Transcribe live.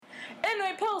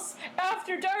Pulse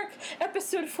After Dark,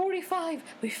 episode 45.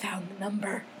 We found the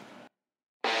number.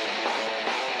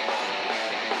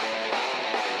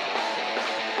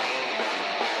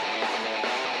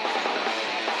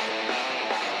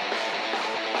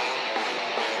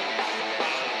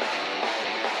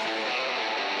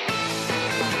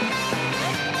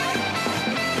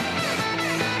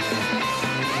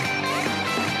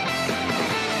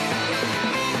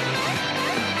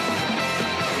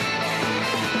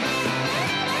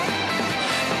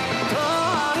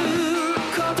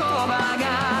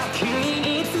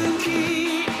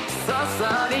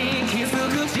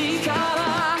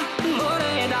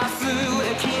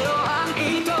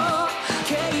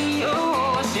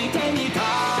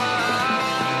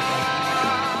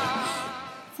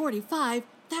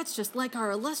 That's just like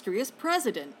our illustrious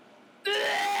president.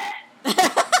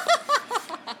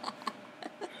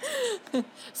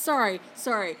 Sorry.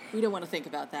 We don't want to think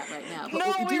about that right now. But no,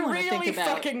 what we do want to think about,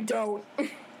 fucking don't.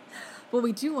 What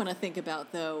we do want to think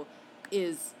about, though,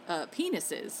 is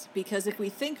penises. Because if we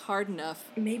think hard enough,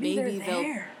 maybe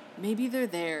they're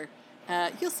there.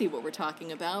 You'll see what we're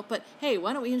talking about. But hey,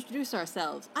 why don't we introduce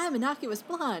ourselves? I'm Innocuous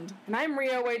Blonde. And I'm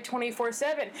Rio8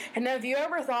 24/7. And have you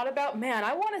ever thought about, man,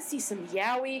 I want to see some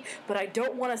yaoi, but I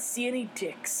don't want to see any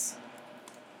dicks?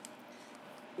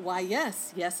 Why,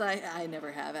 yes. Yes, I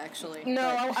never have, actually.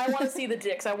 No, I want to see the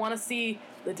dicks. I want to see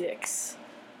the dicks.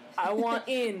 I want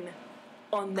in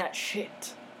on that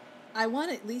shit. I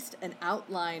want at least an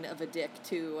outline of a dick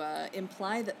to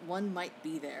imply that one might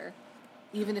be there.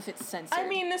 Even if it's censored. I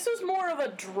mean, this was more of a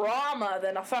drama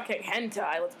than a fucking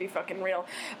hentai, let's be fucking real.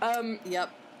 Yep,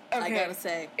 okay. I gotta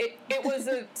say. It was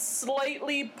a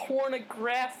slightly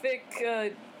pornographic,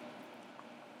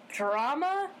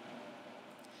 drama?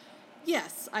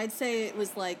 Yes, I'd say it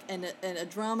was like a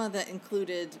drama that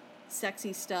included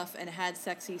sexy stuff and had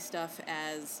sexy stuff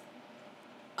as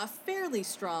a fairly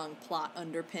strong plot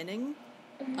underpinning.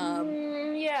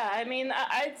 Yeah, I mean,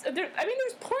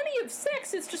 there's plenty of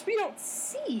sex. It's just we don't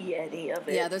see any of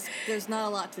it. Yeah, there's not a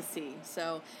lot to see.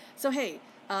 So hey,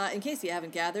 in case you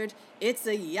haven't gathered, it's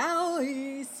a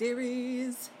yaoi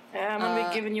series. I'm gonna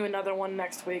be giving you another one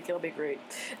next week. It'll be great.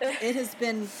 It has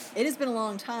been a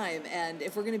long time, and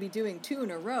if we're gonna be doing 2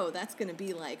 in a row, that's gonna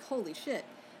be like holy shit.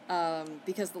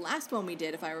 Because the last one we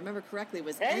did, if I remember correctly,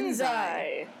 was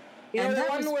Enzai. You know, the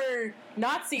one where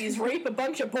Nazis rape a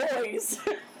bunch of boys.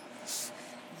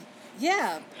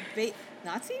 Yeah.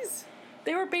 Nazis?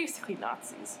 They were basically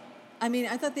Nazis. I mean,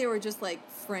 I thought they were just, like,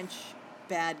 French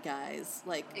bad guys.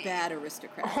 Like, bad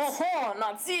aristocrats. Oh,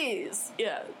 Nazis!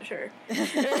 Yeah, sure.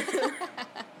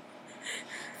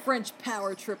 French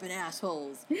power-tripping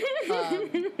assholes.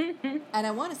 And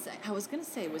I was going to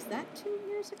say, was that 2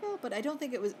 years ago? But I don't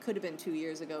think could have been 2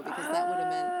 years ago, because that would have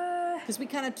meant... Because we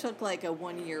kind of took, like, a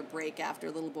 1-year break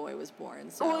after little boy was born,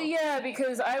 so... Well, yeah,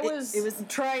 because I was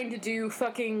trying to do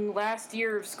fucking last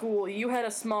year of school. You had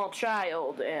a small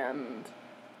child, and...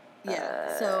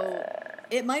 Yeah, so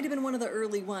it might have been one of the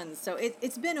early ones, so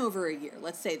it's been over a year,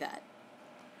 let's say that.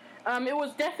 It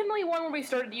was definitely one where we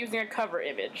started using a cover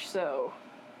image, so...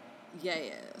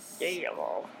 Yes. Yeah.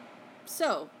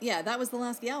 So, yeah, that was the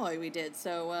last yaoi we did,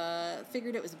 so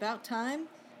figured it was about time.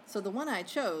 So the one I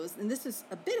chose, and this is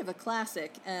a bit of a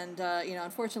classic, and,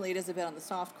 unfortunately it is a bit on the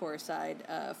softcore side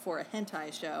for a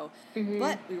hentai show,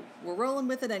 but we're rolling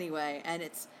with it anyway, and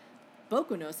it's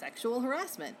Boku no Sexual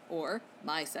Harassment, or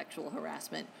My Sexual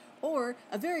Harassment, or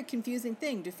a very confusing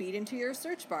thing to feed into your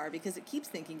search bar because it keeps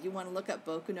thinking you want to look up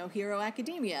Boku no Hero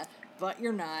Academia, but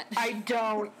you're not. I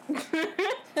don't.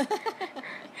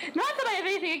 Not that I have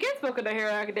anything against Boku no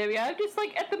Hero Academia. I'm just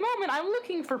like, at the moment, I'm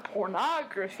looking for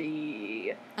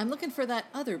pornography. I'm looking for that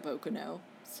other Boku no.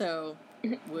 So,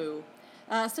 woo.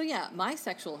 So yeah, My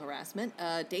Sexual Harassment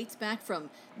dates back from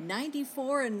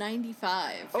 94 and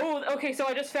 95. Oh, okay, so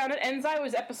I just found it. Enzai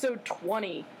was episode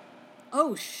 20.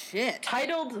 Oh, shit.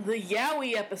 Titled The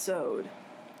Yaoi Episode.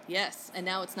 Yes, and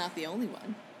now it's not the only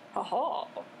one. Aha.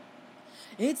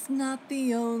 It's not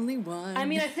the only one. I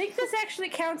mean, I think this actually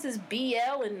counts as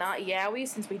BL and not yaoi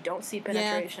since we don't see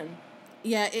penetration.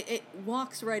 Yeah, it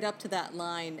walks right up to that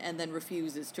line and then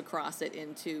refuses to cross it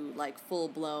into, like,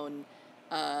 full-blown,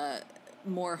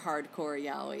 more hardcore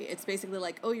yaoi. It's basically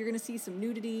like, oh, you're going to see some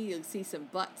nudity, you'll see some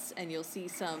butts, and you'll see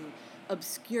some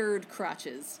obscured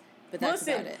crotches. But that's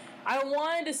about it. I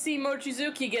wanted to see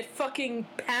Mochizuki get fucking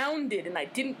pounded, and I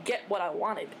didn't get what I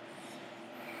wanted.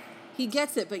 He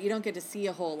gets it, but you don't get to see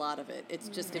a whole lot of it. It's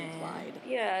just implied.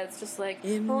 Yeah, it's just like,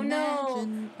 Imagine oh no,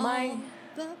 my...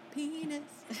 the penis.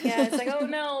 Yeah, it's like, oh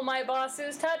no, my boss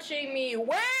is touching me.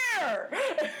 Where?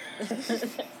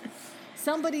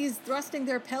 Somebody's thrusting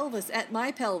their pelvis at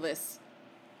my pelvis.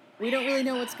 We don't really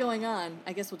know what's going on.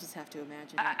 I guess we'll just have to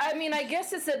imagine it. I mean, I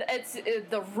guess it's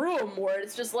the room where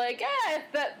it's just like,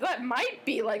 that might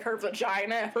be like her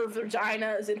vagina if her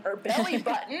vagina is in her belly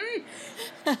button.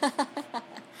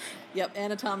 Yep,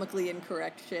 anatomically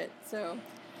incorrect shit. So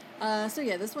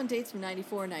yeah, this one dates from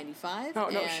 94, 95. Oh,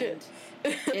 no shit.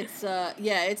 It's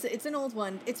it's an old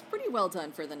one. It's pretty well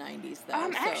done for the 90s, though.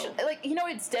 Actually,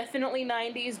 it's definitely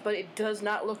 90s, but it does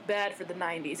not look bad for the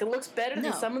 90s. It looks better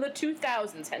than some of the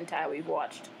 2000s hentai we've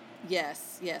watched.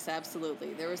 Yes,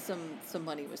 absolutely. There was some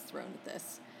money was thrown at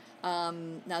this.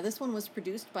 Now, this one was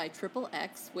produced by Triple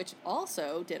X, which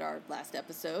also did our last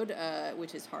episode,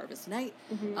 which is Harvest Night.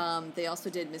 Mm-hmm. They also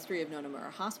did Mystery of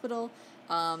Nonomura Hospital,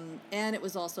 and it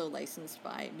was also licensed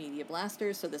by Media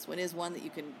Blasters, so this one is one that you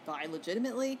can buy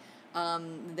legitimately.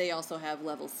 They also have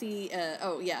Level C.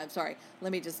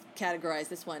 Let me just categorize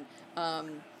this one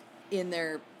in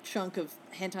their chunk of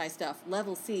hentai stuff.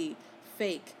 Level C,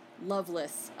 Fake,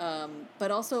 Loveless, but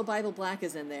also Bible Black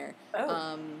is in there.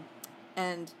 Oh.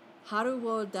 And Haru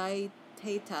wo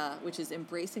Daiteta, which is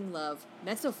Embracing Love,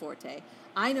 Mezzo Forte,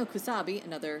 I No Kusabi,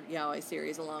 another yaoi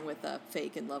series along with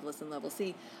Fake and Loveless and Level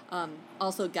C,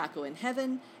 also Gakko in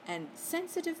Heaven, and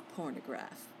Sensitive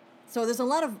Pornograph. So there's a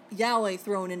lot of yaoi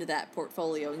thrown into that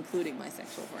portfolio, including My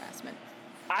Sexual Harassment.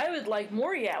 I would like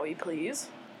more yaoi, please.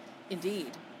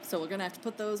 Indeed. So we're going to have to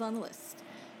put those on the list.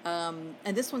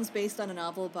 And this one's based on a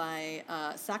novel by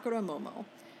Sakura Momo.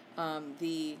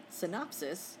 The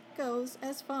synopsis goes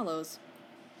as follows.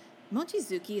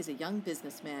 Mochizuki is a young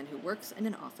businessman who works in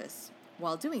an office.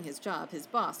 While doing his job, his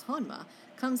boss, Honma,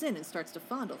 comes in and starts to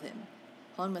fondle him.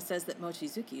 Honma says that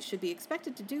Mochizuki should be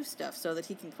expected to do stuff so that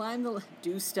he can climb the...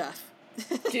 Do stuff.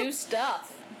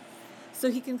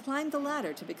 So he can climb the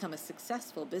ladder to become a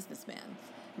successful businessman.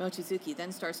 Mochizuki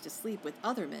then starts to sleep with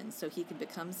other men so he can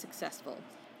become successful.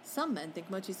 Some men think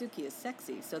Mochizuki is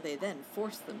sexy, so they then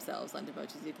force themselves onto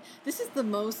Mochizuki. This is the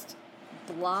most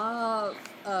blah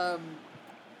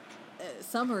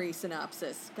summary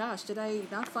synopsis. Gosh, did I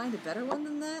not find a better one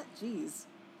than that? Jeez.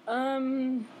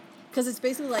 Because it's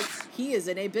basically like, he is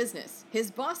in a business.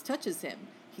 His boss touches him.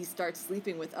 He starts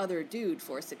sleeping with other dude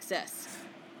for success.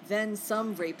 Then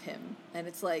some rape him. And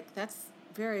it's like, that's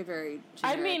very, very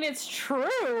generic. I mean, it's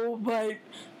true, but...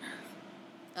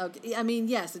 Okay, I mean,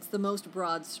 yes, it's the most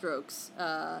broad strokes.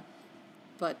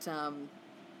 But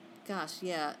gosh,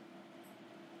 yeah.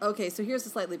 Okay, so here's a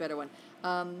slightly better one.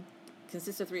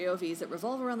 Consists of 3 OVs that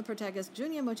revolve around the protagonist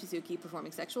Junya Mochizuki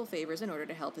performing sexual favors in order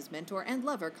to help his mentor and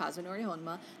lover Kazunori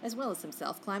Honma, as well as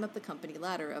himself, climb up the company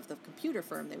ladder of the computer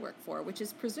firm they work for, which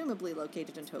is presumably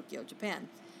located in Tokyo, Japan.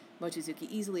 Mochizuki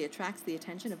easily attracts the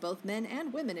attention of both men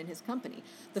and women in his company,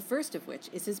 the first of which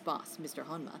is his boss, Mr.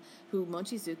 Honma, who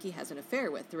Mochizuki has an affair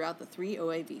with throughout the 3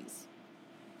 OAVs.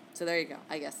 So there you go.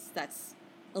 I guess that's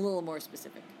a little more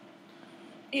specific.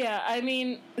 Yeah, I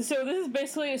mean, so this is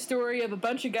basically a story of a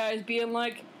bunch of guys being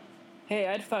like, hey,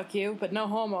 I'd fuck you, but no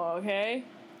homo, okay?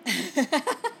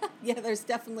 Yeah, there's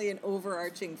definitely an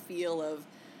overarching feel of,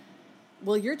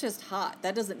 well, you're just hot.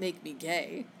 That doesn't make me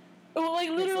gay. Well,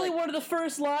 literally one of the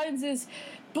first lines is,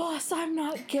 boss, I'm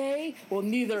not gay. Well,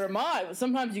 neither am I, but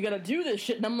sometimes you gotta do this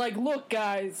shit. And I'm like, look,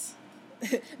 guys.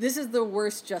 This is the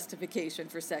worst justification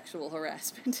for sexual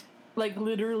harassment.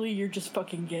 Literally, you're just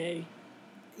fucking gay.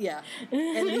 Yeah.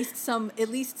 At least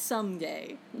some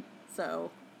gay. So.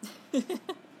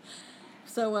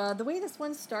 So, the way this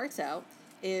one starts out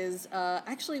is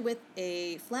actually with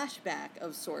a flashback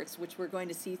of sorts, which we're going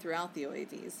to see throughout the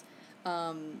OAVs.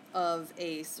 Of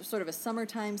a sort of a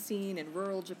summertime scene in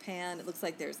rural Japan. It looks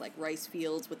like there's rice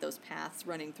fields with those paths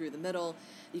running through the middle.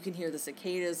 You can hear the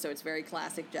cicadas, so it's very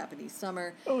classic Japanese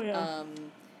summer. Oh, yeah.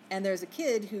 And there's a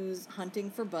kid who's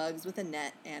hunting for bugs with a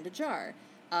net and a jar.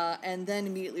 And then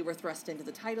immediately we're thrust into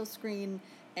the title screen,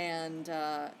 and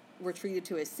we're treated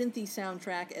to a synthy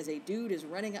soundtrack as a dude is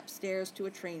running upstairs to a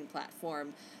train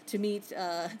platform to meet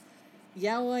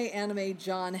yaoi anime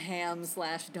John Hamm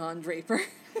 / Don Draper.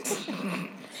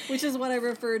 Which is what I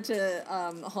referred to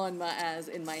Honma as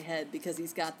in my head, because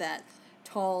he's got that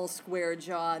tall,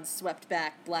 square-jawed,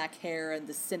 swept-back black hair and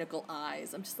the cynical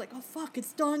eyes. I'm just like, oh fuck,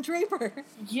 it's Don Draper.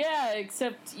 Yeah,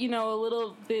 except, a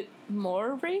little bit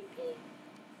more rapey?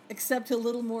 Except a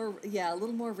little more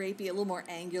rapey, a little more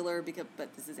angular,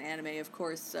 but this is anime, of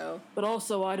course, so... But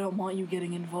also, I don't want you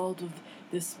getting involved with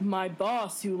this, my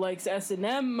boss who likes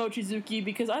S&M, Mochizuki,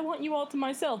 because I want you all to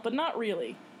myself, but not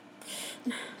really.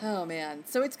 Oh, man.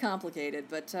 So it's complicated,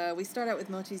 but we start out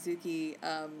with Mochizuki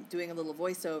doing a little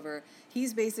voiceover.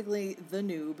 He's basically the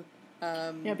noob.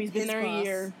 Yep, he's been there a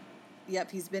year. Yep,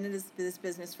 he's been in this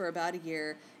business for about a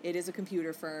year. It is a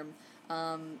computer firm.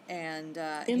 And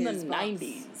in the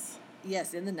 90s.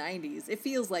 Yes, in the 90s. It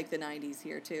feels like the 90s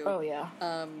here, too. Oh, yeah.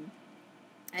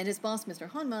 And his boss, Mr.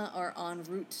 Honma, are en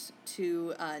route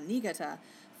to Niigata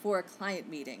for a client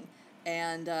meeting.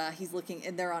 And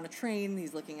and they're on a train,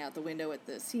 he's looking out the window at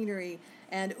the scenery,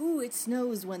 and ooh, it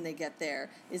snows when they get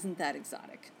there. Isn't that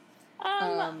exotic?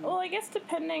 Well, I guess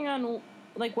depending on,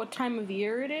 like, what time of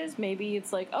year it is, maybe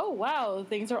it's like, oh, wow,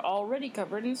 things are already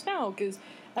covered in snow, because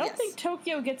I don't think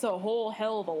Tokyo gets a whole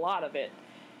hell of a lot of it.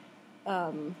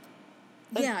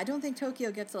 Yeah, I don't think Tokyo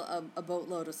gets a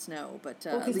boatload of snow, but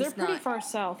because they're pretty far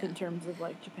south in terms of,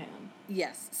 like, Japan.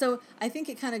 Yes. So I think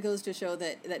it kind of goes to show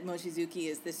that Mochizuki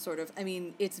is this sort of, I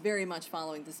mean, it's very much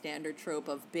following the standard trope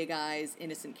of big eyes,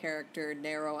 innocent character,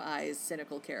 narrow eyes,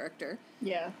 cynical character.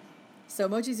 Yeah. So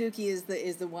Mochizuki is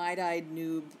the wide-eyed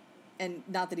noob, and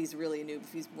not that he's really a noob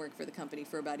if he's worked for the company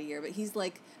for about a year, but he's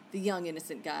like the young,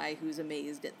 innocent guy who's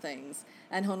amazed at things.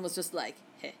 And Honma's just like,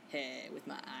 heh heh, with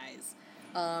my eyes.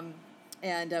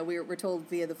 And we're told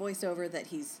via the voiceover that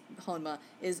Honma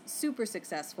is super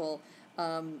successful,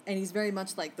 and he's very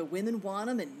much like the women want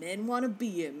him and men want to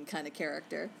be him kind of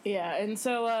character. Yeah, and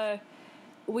so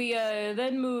we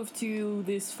then move to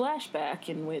this flashback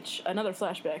another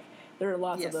flashback. There are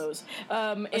lots of those.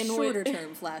 A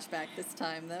shorter-term flashback this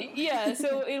time, though. Yeah,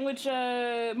 so in which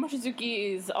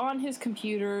Mochizuki is on his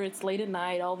computer, it's late at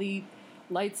night, all the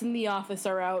lights in the office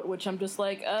are out, which I'm just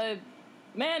like,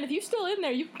 man, if you're still in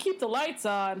there, you can keep the lights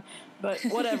on, but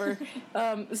whatever.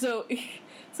 So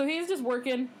he's just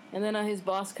working, and then his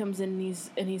boss comes in,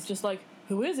 and he's just like,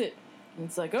 who is it? And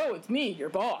it's like, oh, it's me, your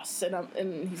boss.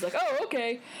 And he's like, oh,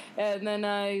 okay. And then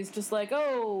he's just like,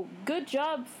 oh, good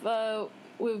job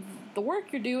with the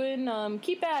work you're doing.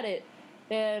 Keep at it.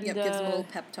 And gives him a little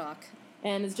pep talk.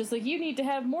 And it's just like, you need to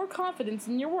have more confidence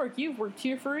in your work. You've worked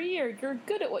here for a year. You're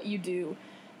good at what you do.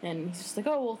 And he's just like,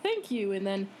 oh, well, thank you. And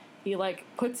then he, like,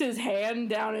 puts his hand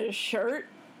down his shirt.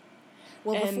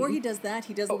 Well, before he does that,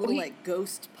 he does a little, like,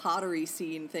 ghost pottery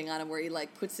scene thing on him where he,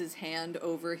 like, puts his hand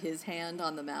over his hand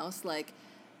on the mouse, like,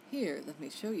 here, let me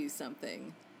show you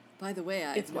something. By the way,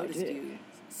 I've noticed you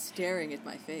staring at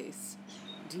my face.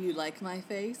 Do you like my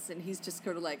face? And he's just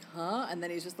sort of like, huh? And then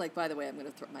he's just like, by the way, I'm going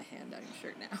to throw my hand down your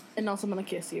shirt now. And also I'm going to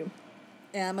kiss you.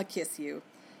 Yeah, I'm going to kiss you.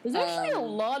 There's actually a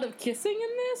lot of kissing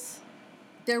in this.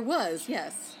 There was,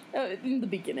 yes. In the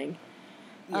beginning.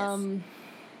 Yes.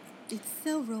 It's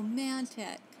so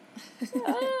romantic. There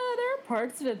are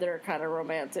parts of it that are kind of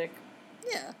romantic.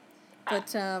 Yeah. But,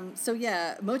 so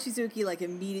yeah, Mochizuki, like,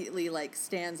 immediately, like,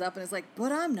 stands up and is like,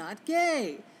 but I'm not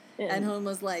gay. And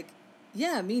Honma's like,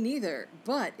 yeah, me neither,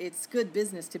 but it's good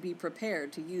business to be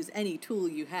prepared to use any tool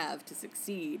you have to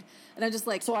succeed. And I'm just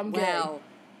like, so I'm wow.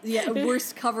 Gay. Yeah,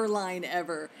 worst cover line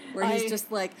ever, where he's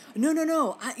just like,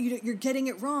 no, you're getting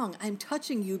it wrong. I'm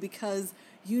touching you because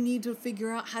you need to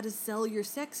figure out how to sell your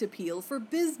sex appeal for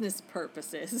business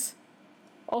purposes.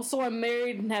 Also, I'm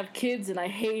married and have kids, and I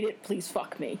hate it. Please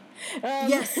fuck me.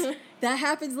 Yes, that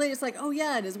happens later. It's like, oh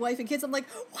yeah, and his wife and kids. I'm like,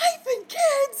 wife and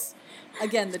kids!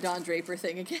 Again, the Don Draper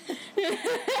thing again.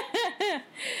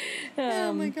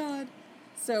 Oh my god.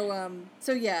 So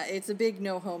yeah, it's a big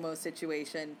no homo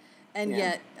situation. And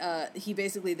yet, he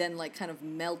basically then, like, kind of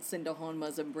melts into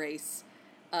Honma's embrace,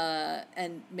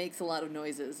 and makes a lot of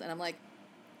noises. And I'm like,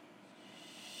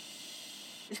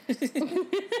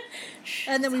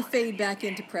 and then we fade back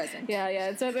into present.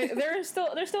 Yeah. So they're still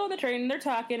on the train, and they're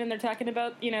talking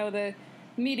about, you know, the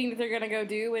meeting that they're gonna go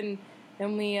do, and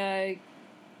we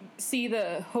see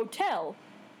the hotel,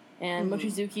 and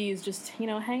Mochizuki is just, you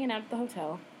know, hanging out at the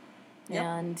hotel. Yep.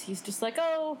 And he's just like,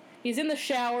 oh, he's in the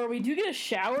shower. We do get a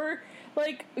shower,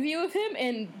 like, view of him,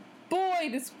 and boy,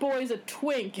 this boy's a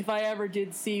twink if I ever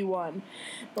did see one.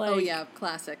 Like, oh, yeah,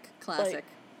 classic. Like,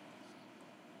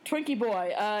 Twinkie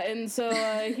boy. And so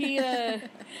he's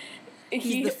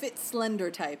the fit,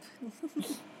 slender type.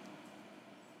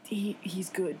 He's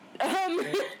good.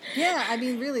 Yeah, I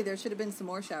mean, really, there should have been some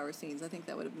more shower scenes. I think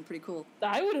that would have been pretty cool.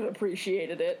 I would have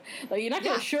appreciated it. Like, you're not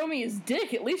going to show me his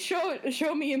dick. At least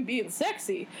show me him being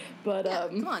sexy. But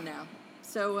come on now.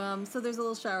 So there's a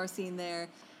little shower scene there,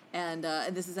 and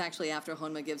this is actually after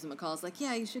Honma gives him a call. It's like,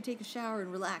 yeah, you should take a shower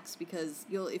and relax, because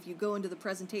if you go into the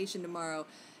presentation tomorrow,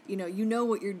 you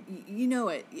know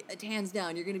it, hands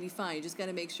down, you're going to be fine. You just got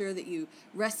to make sure that you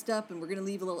rest up, and we're going to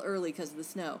leave a little early because of the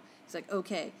snow. He's like,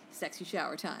 okay, sexy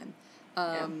shower time.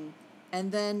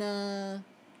 And then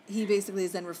he basically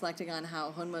is then reflecting on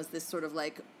how Honma's this sort of,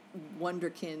 like,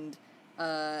 wonderkind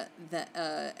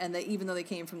and that even though they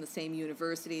came from the same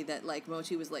university, that like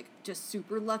Mochi was like just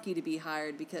super lucky to be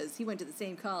hired because he went to the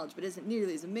same college but isn't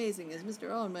nearly as amazing as Mr.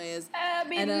 Onma is. I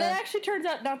mean, that actually turns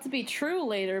out not to be true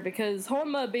later because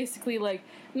Honma basically, like,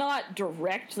 not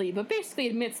directly, but basically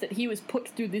admits that he was put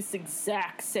through this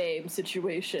exact same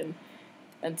situation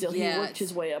until he worked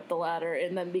his way up the ladder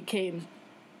and then became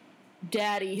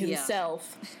daddy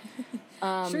himself.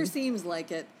 Sure seems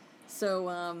like it. So,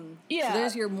 so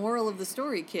there's your moral of the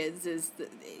story, kids, is that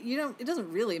it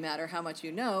doesn't really matter how much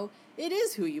you know, it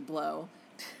is who you blow.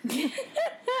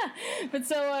 But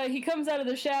so he comes out of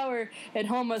the shower and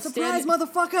Homa's surprise,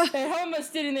 motherfucker! And Homa's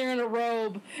sitting there in a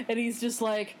robe and he's just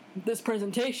like, this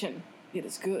presentation, it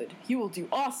is good. You will do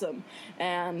awesome.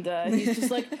 And he's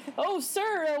just like, oh,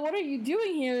 sir, what are you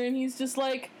doing here? And he's just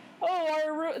like,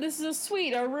 oh, this is a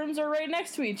suite. Our rooms are right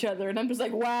next to each other. And I'm just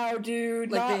like, wow,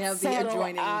 dude, like not they have the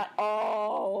adjoining at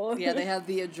all. Yeah, they have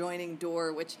the adjoining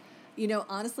door, which,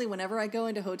 honestly, whenever I go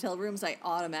into hotel rooms, I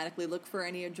automatically look for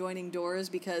any adjoining doors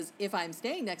because if I'm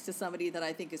staying next to somebody that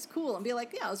I think is cool, I'm be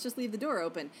like, yeah, let's just leave the door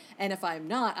open. And if I'm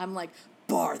not, I'm like,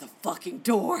 bar the fucking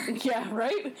door. Yeah,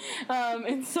 right?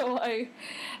 And so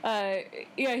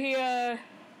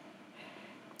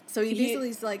So he basically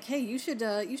is like, hey, you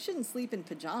shouldn't sleep in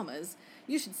pajamas.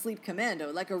 You should sleep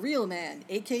commando, like a real man,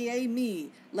 a.k.a.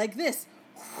 me, like this.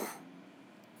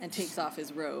 And takes off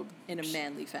his robe in a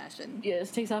manly fashion.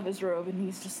 Yes, takes off his robe, and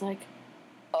he's just like,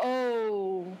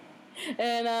 oh.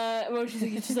 And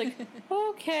Mochizuki's just like,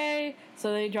 okay.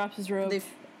 So then he drops his robe.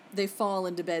 They fall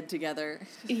into bed together.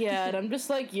 Yeah, and I'm just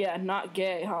like, yeah, not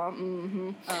gay, huh?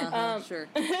 Mm-hmm. Sure.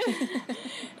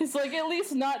 It's like, at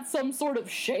least not some sort of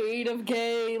shade of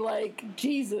gay, like,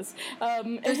 Jesus.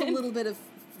 There's a little bit of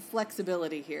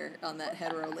flexibility here on that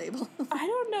hetero label. I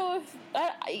don't know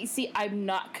if... see, I'm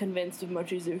not convinced of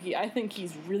Mochizuki. I think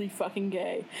he's really fucking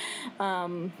gay.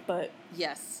 But...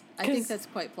 Yes, I think that's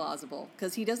quite plausible.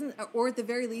 Because he doesn't... Or at the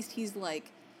very least, he's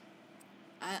like...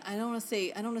 I don't want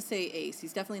to say ace.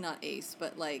 He's definitely not ace,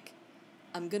 but like,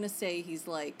 I'm gonna say he's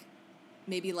like,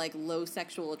 maybe like low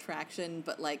sexual attraction,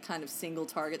 but like kind of single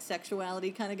target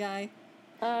sexuality kind of guy.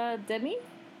 Demi?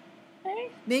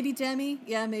 Maybe Demi.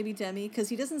 Yeah, maybe Demi. Because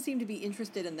he doesn't seem to be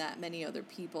interested in that many other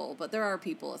people, but there are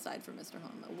people aside from Mr.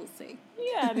 Honma. We'll see.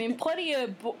 Yeah, I mean, plenty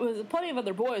of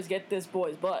other boys get this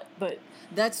boy's butt, but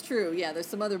that's true. Yeah, there's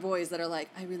some other boys that are like,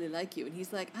 I really like you, and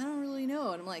he's like, I don't really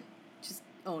know, and I'm like, just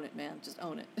own it, man. Just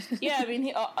own it. Yeah, I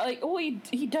mean,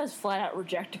 he does flat out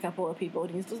reject a couple of people, and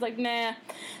he's just like, nah.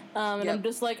 And I'm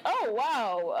just like, oh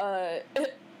wow.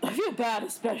 I feel bad,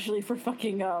 especially for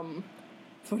fucking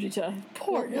Fujita.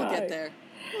 Poor guy.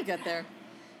 We'll get there.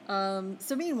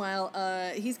 So meanwhile,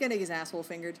 he's getting his asshole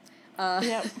fingered.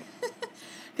 Yep.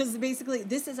 Because basically,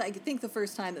 this is, I think, the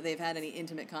first time that they've had any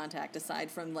intimate contact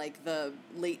aside from like the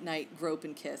late night grope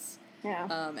and kiss.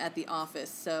 Yeah. At the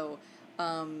office. So.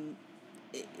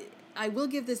 I will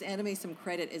give this anime some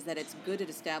credit is that it's good at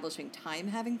establishing time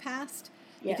having passed.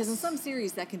 Yes. Because in some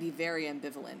series that can be very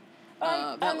ambivalent.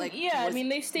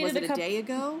 They stated was it a day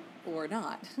ago or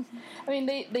not? I mean,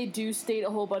 they do state a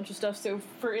whole bunch of stuff. So,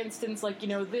 for instance, like,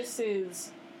 this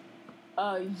is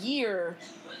a year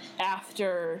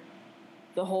after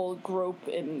the whole grope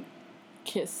and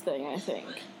kiss thing, I think.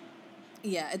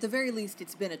 Yeah, at the very least,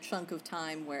 it's been a chunk of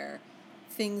time where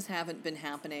things haven't been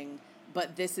happening.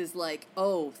 But this is like,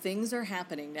 oh, things are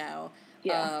happening now.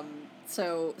 Yeah.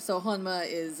 So Honma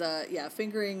is,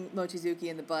 fingering Mochizuki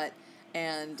in the butt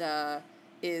and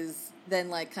is then,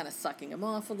 like, kind of sucking him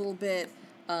off a little bit.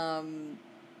 And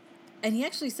he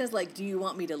actually says, like, do you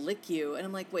want me to lick you? And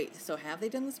I'm like, wait, so have they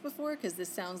done this before? Because this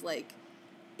sounds like...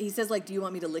 He says, like, do you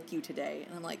want me to lick you today?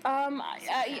 And I'm like...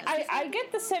 I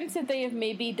get the sense that they have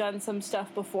maybe done some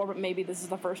stuff before, but maybe this is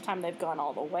the first time they've gone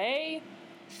all the way.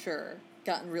 Sure.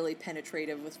 Gotten really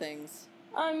penetrative with things.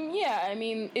 Yeah, I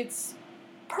mean, it's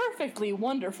perfectly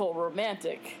wonderful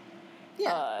romantic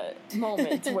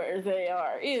moment where they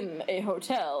are in a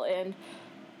hotel and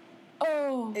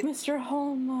Mr.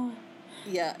 Homa.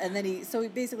 Yeah, and then he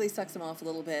basically sucks him off a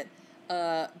little bit,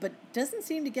 but doesn't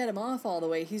seem to get him off all the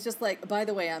way. He's just like, by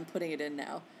the way, I'm putting it in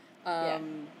now.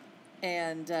 And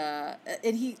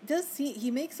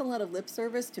he makes a lot of lip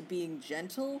service to being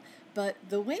gentle, but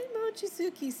the way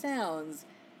Mochizuki sounds,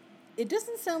 it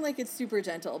doesn't sound like it's super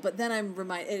gentle. But then I'm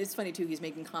reminded, it's funny too, he's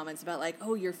making comments about like,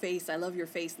 oh, your face, I love your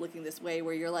face looking this way,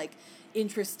 where you're like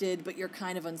interested, but you're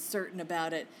kind of uncertain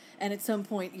about it. And at some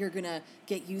point you're going to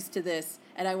get used to this,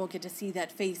 and I won't get to see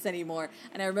that face anymore.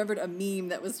 And I remembered a meme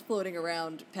that was floating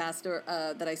around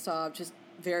that I saw just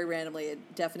very randomly, a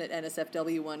definite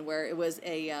NSFW one, where it was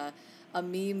a a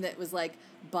meme that was like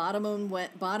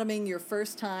bottoming your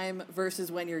first time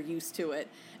versus when you're used to it.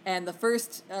 And the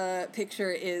first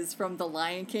picture is from The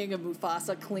Lion King of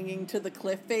Mufasa clinging to the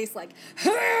cliff face like,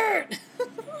 hurt!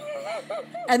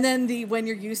 And then the when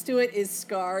you're used to it is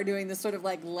Scar doing this sort of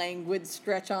like languid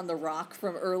stretch on the rock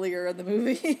from earlier in the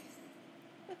movie.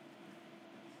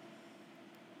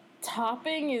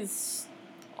 Topping is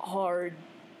hard.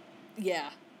 Yeah.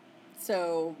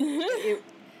 So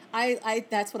I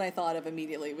that's what I thought of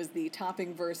immediately was the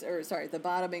the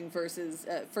bottoming versus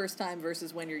first time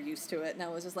versus when you're used to it. And I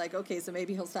was just like, okay, so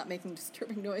maybe he'll stop making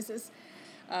disturbing noises.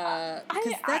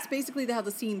 Because that's basically how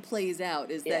the scene plays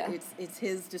out, is that it's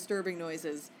his disturbing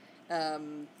noises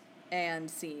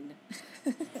and scene.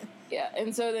 Yeah,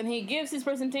 and so then he gives his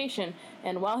presentation,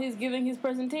 and while he's giving his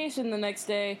presentation the next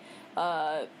day,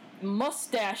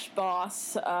 Mustache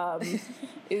Boss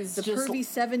is the just... pervy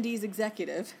 70s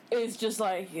executive. Is just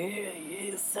like,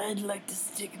 yes, I'd like to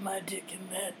stick my dick in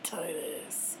that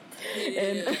Titus. Yeah,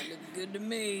 and looks good to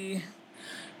me.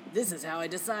 This is how I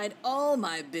decide all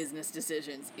my business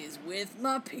decisions, is with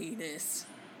my penis.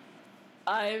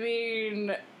 I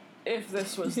mean, if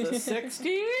this was the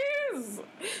 60s?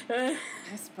 I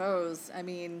suppose. I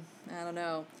mean, I don't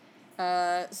know.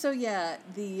 So yeah,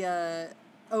 I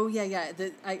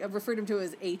referred him to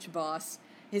as H-Boss.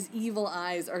 His evil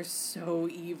eyes are so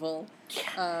evil.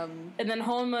 And then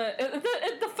Homa,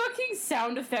 the fucking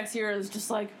sound effects here is just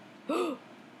like,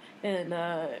 and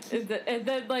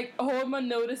then like Homa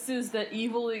notices that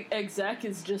evil exec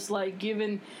is just like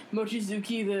giving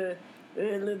Mochizuki the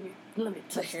let me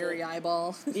touch the hairy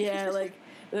eyeball. Yeah, like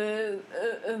I'm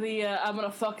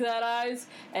gonna fuck that eyes,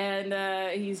 and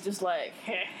he's just like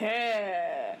heh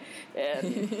heh,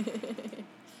 and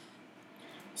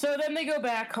so then they go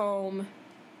back home,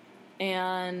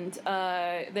 and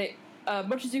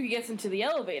Mochizuki gets into the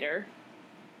elevator.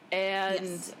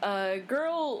 And a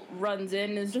girl runs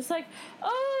in and is just like,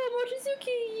 oh, Mochizuki,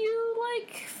 you,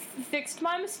 like, fixed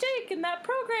my mistake in that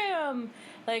program.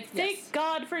 Like, thank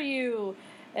God for you.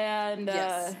 And,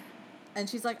 and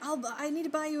she's like, I need to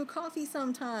buy you a coffee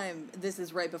sometime. This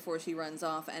is right before she runs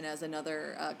off, and as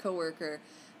another coworker,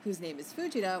 whose name is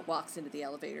Fujita, walks into the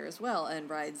elevator as well and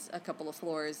rides a couple of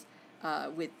floors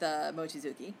with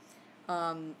Mochizuki.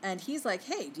 And he's like,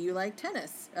 hey, do you like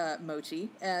tennis, Mochi?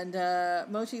 And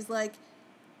Mochi's like,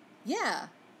 yeah,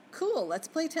 cool, let's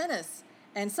play tennis.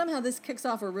 And somehow this kicks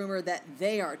off a rumor that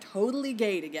they are totally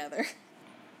gay together.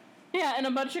 Yeah, and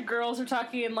a bunch of girls are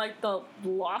talking in, like, the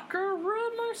locker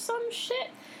room or some shit.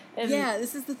 And yeah,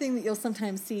 this is the thing that you'll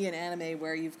sometimes see in anime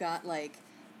where you've got, like,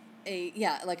 a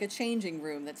changing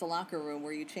room that's a locker room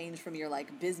where you change from your,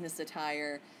 like, business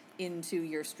attire into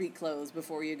your street clothes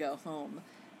before you go home.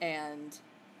 And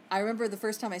I remember the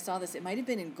first time I saw this, it might have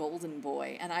been in Golden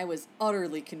Boy, and I was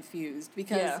utterly confused,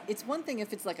 because it's one thing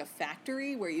if it's like a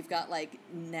factory where you've got like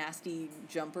nasty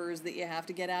jumpers that you have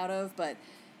to get out of, but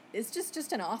it's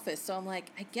just an office. So I'm like,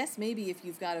 I guess maybe if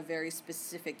you've got a very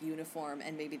specific uniform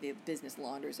and maybe the business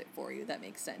launders it for you, that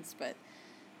makes sense. But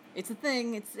it's a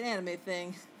thing. It's an anime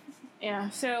thing.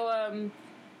 Yeah. So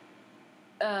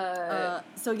the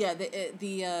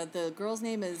girl's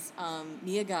name is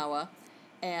Miyagawa.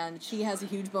 And she has a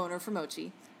huge boner for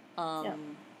Mochi,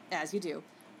 as you do.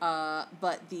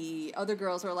 But the other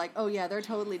girls are like, oh yeah, they're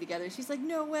totally together. She's like,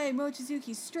 no way,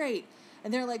 Mochizuki's straight.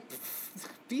 And they're like,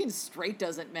 being straight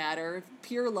doesn't matter. If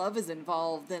pure love is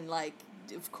involved, then like,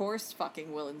 of course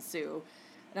fucking will ensue.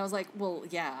 And I was like, well,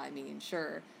 yeah, I mean,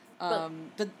 sure.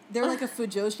 But they're like a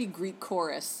Fujoshi Greek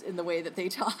chorus in the way that they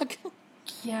talk.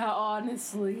 Yeah,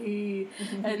 honestly.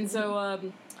 And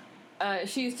so,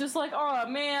 she's just like, oh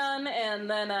man, and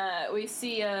then we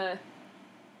see we don't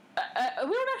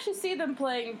actually see them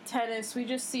playing tennis. We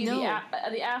just see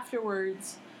the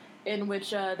afterwards, in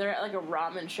which they're at like a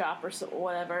ramen shop or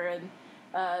whatever, and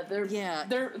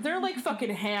they're like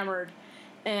fucking hammered,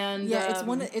 and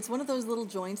it's one of those little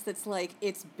joints that's like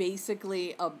it's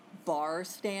basically a bar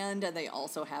stand, and they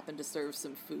also happen to serve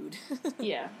some food.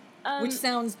 Yeah, which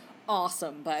sounds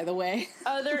awesome, by the way.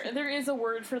 There is a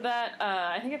word for that.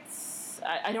 I think it's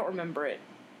I don't remember it.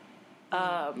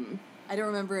 I don't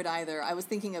remember it either. I was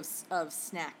thinking of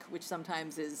snack, which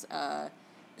sometimes is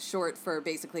short for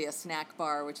basically a snack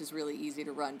bar, which is really easy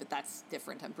to run, but that's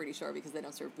different, I'm pretty sure, because they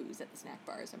don't serve booze at the snack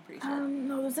bars, I'm pretty sure.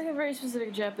 No, there's like a very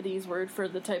specific Japanese word for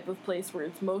the type of place where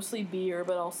it's mostly beer,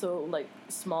 but also like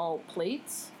small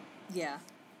plates. Yeah.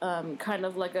 Kind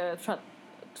of like a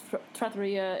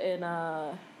trattoria in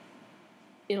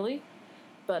Italy,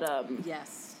 but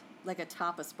yes, like a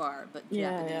tapas bar, but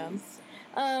Japanese.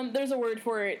 Yeah. There's a word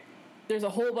for it. There's a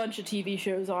whole bunch of TV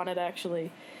shows on it,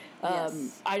 actually.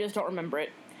 Yes. I just don't remember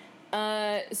it.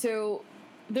 So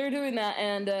they're doing that,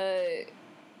 and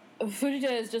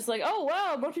Fujita is just like, oh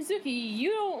wow, Mochizuki,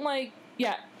 you don't like...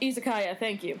 Yeah, izakaya,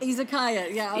 thank you.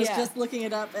 Izakaya, yeah, I was just looking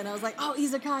it up, and I was like, oh,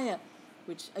 izakaya!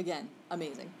 Which, again,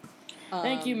 amazing.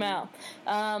 Thank you, Mal.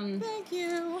 Thank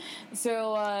you.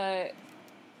 So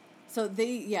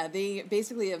they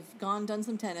basically have done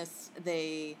some tennis.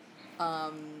 They,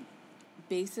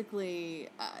 basically,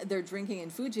 they're drinking,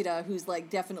 and Fujita, who's, like,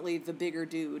 definitely the bigger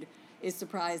dude, is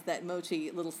surprised that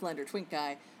Mochi, little slender twink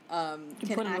guy,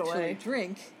 can actually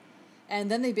drink. And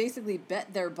then they basically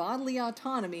bet their bodily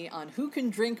autonomy on who can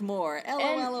drink more.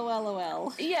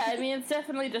 LOL. Yeah, I mean, it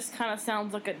definitely just kind of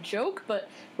sounds like a joke, but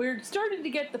we're starting to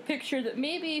get the picture that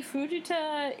maybe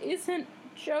Fujita isn't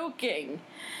joking.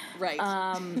 Right.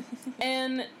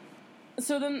 And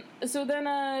so then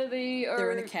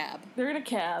they're in a cab. They're in a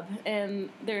cab, and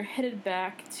they're headed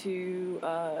back to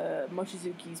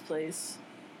Mochizuki's place.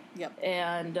 Yep.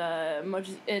 And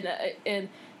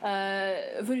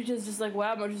Fujita's just like,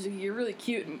 wow, Mochizuki, you're really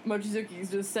cute. And Mochizuki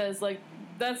just says, like,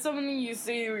 that's something you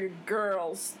say to your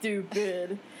girl,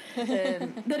 stupid.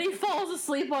 And then he falls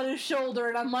asleep on his shoulder,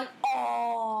 and I'm like,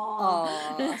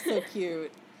 aww. So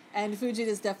cute. And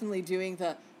Fujita's definitely doing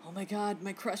the, oh my god,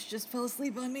 my crush just fell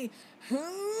asleep on me,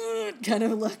 kind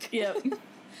of look. Yep.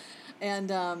 And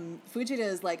Fujita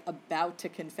is, like, about to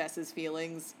confess his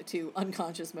feelings to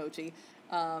unconscious Mochi.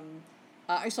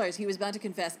 He was about to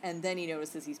confess, and then he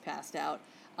notices he's passed out.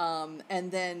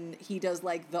 And then he does,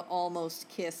 like, the almost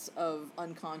kiss of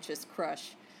unconscious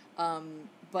crush.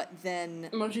 But then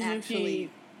Mochizuki actually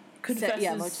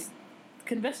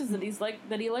confesses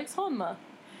that he likes Honma.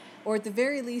 Or at the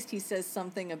very least, he says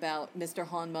something about Mr.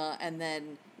 Honma, and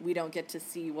then we don't get to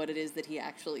see what it is that he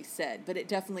actually said. But it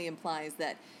definitely implies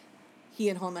that he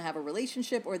and Honma have a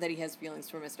relationship, or that he has feelings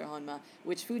for Mr. Honma,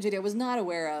 which Fujita was not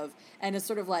aware of, and is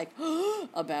sort of like,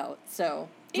 about. So,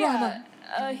 drama.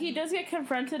 Yeah, he does get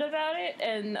confronted about it,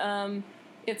 and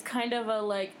it's kind of a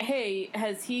like, hey,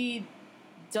 has he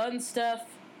done stuff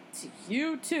to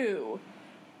you too?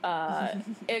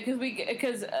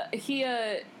 Because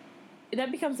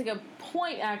that becomes like a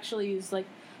point, actually, is like,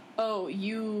 oh,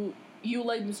 you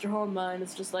like Mr. Honma, and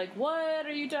it's just like, what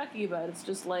are you talking about? It's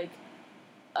just like,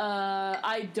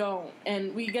 I don't.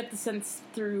 And we get the sense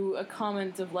through a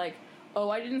comment of like, oh,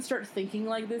 I didn't start thinking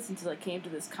like this until I came to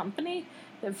this company,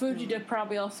 that Fujita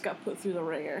probably also got put through the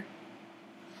ringer.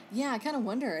 Yeah, I kind of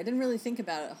wonder. I didn't really think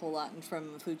about it a whole lot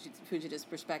from Fujita's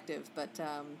perspective, but,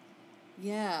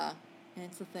 yeah,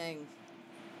 it's a thing.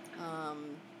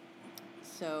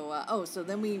 So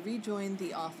then we rejoin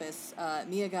the office.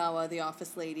 Miyagawa, the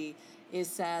office lady, is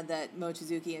sad that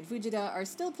Mochizuki and Fujita are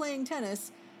still playing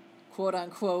tennis,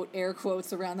 quote-unquote, air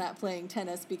quotes around that playing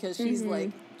tennis, because she's,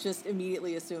 like, just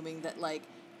immediately assuming that, like,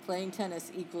 playing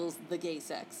tennis equals the gay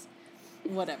sex.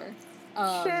 Whatever.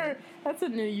 Sure, that's a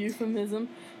new euphemism.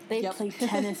 They play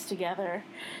tennis together.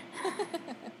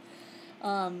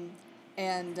 And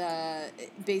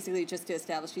basically just to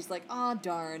establish, she's like, aw,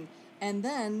 darn. And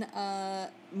then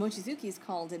Mochizuki's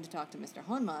called in to talk to Mr.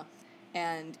 Honma,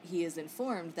 and he is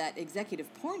informed that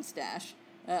Executive Porn Stash,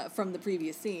 from the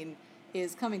previous scene,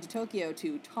 is coming to Tokyo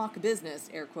to talk business,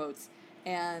 air quotes,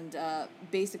 and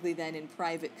basically then in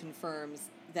private confirms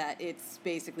that it's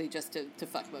basically just to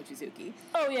fuck Mochizuki.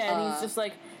 Oh yeah, and he's just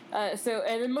like, and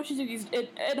then Mochizuki's,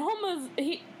 and Honma's,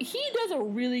 he does a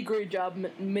really great job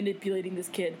manipulating this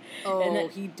kid. Oh,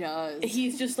 and he does.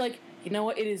 He's just like, you know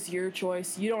what, it is your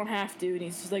choice, you don't have to, and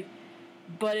he's just like,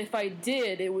 but if I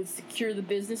did, it would secure the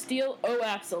business deal? Oh,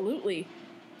 absolutely.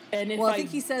 And if I think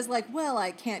he says, like, well,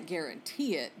 I can't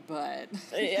guarantee it, but...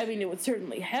 I mean, it would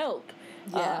certainly help.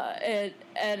 Yeah.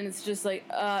 And it's just like,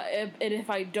 and if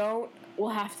I don't, we'll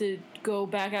have to go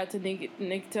back out to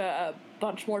Nikta a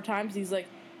bunch more times. He's like,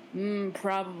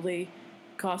 probably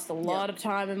cost a lot of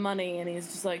time and money. And he's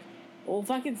just like, well, if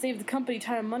I can save the company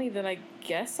time and money, then I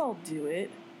guess I'll do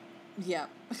it. Yeah.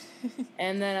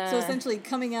 And then... so essentially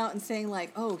coming out and saying,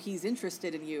 like, oh, he's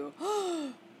interested in you.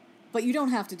 But you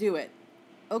don't have to do it.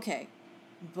 Okay,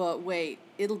 but wait,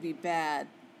 it'll be bad,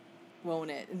 won't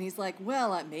it? And he's like,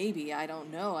 well, maybe, I don't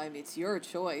know. I mean, it's your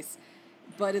choice,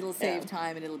 but it'll save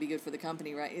time and it'll be good for the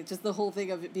company, right? It's just the whole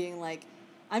thing of it being like,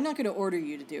 I'm not going to order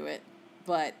you to do it,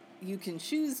 but you can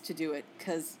choose to do it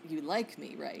because you like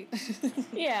me, right?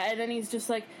 Yeah, and then he's just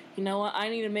like, you know what? I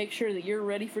need to make sure that you're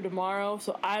ready for tomorrow,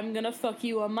 so I'm going to fuck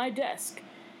you on my desk.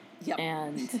 Yep.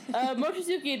 And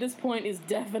Mochizuki at this point is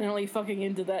definitely fucking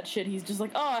into that shit. He's just like,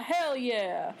 oh, hell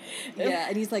yeah. Yeah,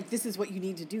 and he's like, this is what you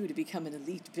need to do to become an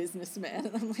elite businessman.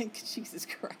 And I'm like, Jesus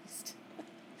Christ.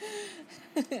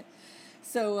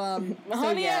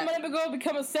 Honey, I'm going to go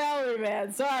become a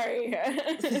salaryman. Sorry.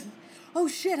 oh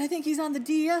shit, I think he's on the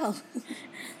DL.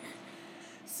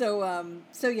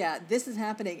 So yeah, this is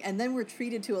happening, and then we're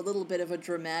treated to a little bit of a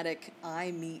dramatic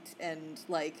eye meet and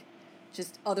like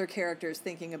just other characters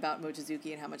thinking about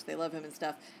Mochizuki and how much they love him and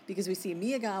stuff, because we see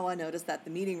Miyagawa notice that the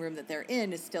meeting room that they're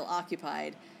in is still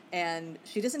occupied, and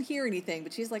she doesn't hear anything,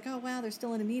 but she's like, oh wow, they're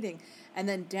still in a meeting. And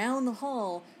then down the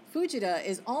hall, Fujita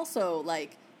is also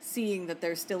like seeing that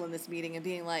they're still in this meeting and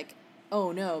being like,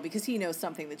 oh no, because he knows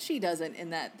something that she doesn't,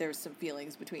 in that there's some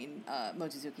feelings between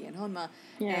Mochizuki and Honma.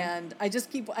 Yeah. And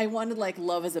I wanted like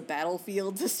Love as a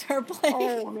Battlefield to start playing.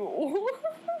 Oh no.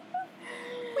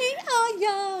 We are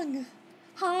young,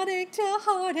 heartache to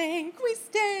heartache we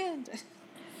stand.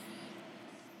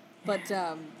 But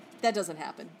that doesn't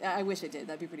happen. I wish it did.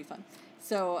 That'd be pretty fun.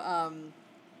 So,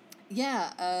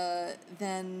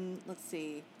 then let's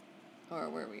see. Or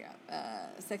where are we at?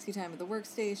 Sexy time at the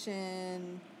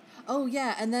workstation. Oh,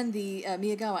 yeah, and then the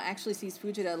Miyagawa actually sees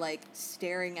Fujita, like,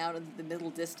 staring out into the middle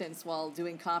distance while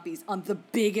doing copies on the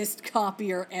biggest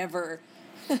copier ever.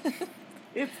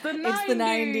 It's the 90s! It's the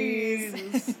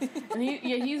 90s! And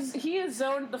he is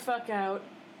zoned the fuck out.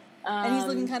 And he's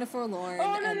looking kind of forlorn.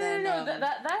 Oh, no.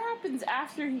 That happens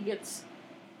after he gets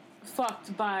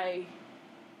fucked by...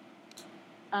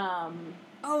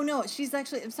 Oh, no, she's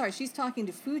talking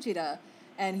to Fujita,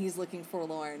 and he's looking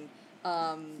forlorn.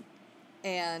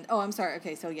 I'm sorry.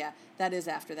 Okay, so yeah, that is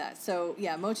after that. So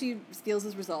yeah, Mochi steals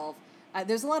his resolve.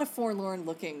 There's a lot of forlorn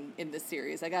looking in this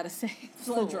series, I gotta say. There's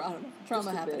a lot of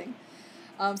trauma happening.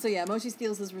 So yeah, Mochi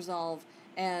steals his resolve,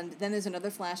 and then there's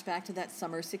another flashback to that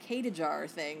summer cicada jar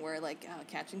thing, where like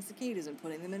catching cicadas and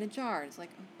putting them in a jar. It's like,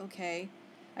 okay.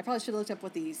 I probably should have looked up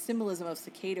what the symbolism of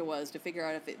cicada was to figure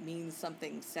out if it means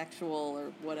something sexual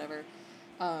or whatever.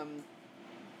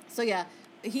 So yeah,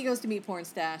 he goes to meet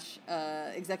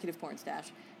Executive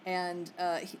Pornstash, and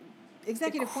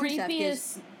Executive Pornstash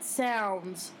gives... creepiest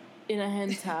sounds in a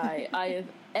hentai I have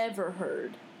ever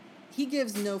heard. He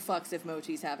gives no fucks if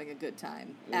Mochi's having a good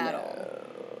time at all.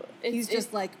 He's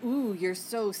just like, ooh, you're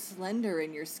so slender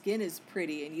and your skin is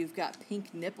pretty and you've got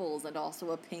pink nipples and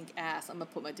also a pink ass. I'm gonna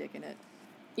put my dick in it.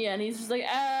 Yeah, and he's just like,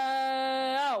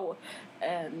 ow!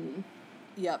 And...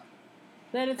 Yep.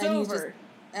 Then it's over.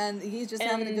 He's just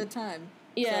having a good time.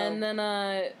 Yeah, so. And then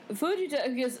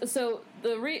Fujita, because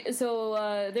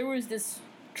there was this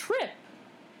trip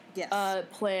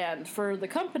planned for the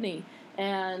company,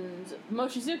 and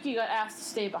Mochizuki got asked to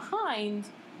stay behind,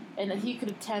 and that he could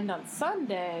attend on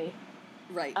Sunday.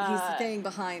 Right, he's staying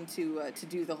behind to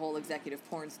do the whole Executive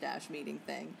Pornstash meeting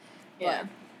thing. Yeah.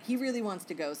 But he really wants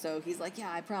to go, so he's like,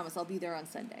 yeah, I promise, I'll be there on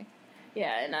Sunday.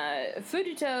 Yeah, and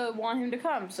Fujita wanted him to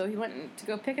come, so he went to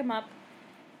go pick him up,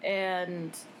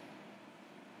 and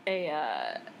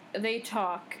they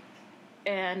talk,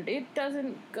 and it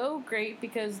doesn't go great,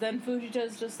 because then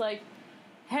Fujita's just like,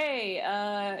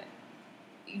 hey,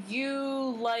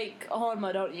 you like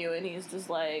Honma, don't you? And he's just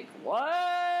like, what?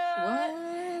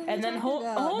 And then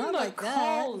Honma like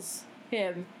calls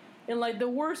him in like the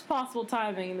worst possible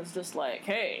timing, and it's just like,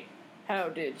 hey, how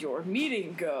did your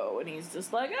meeting go? And he's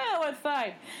just like, oh, it went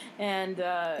fine. And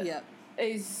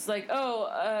he's like,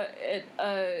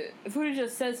 Fujita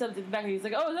says something back, and he's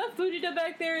like, oh, is that Fujita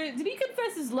back there? Did he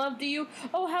confess his love to you?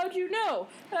 Oh, how'd you know?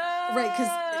 Right,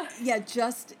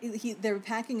 because, they're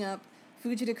packing up.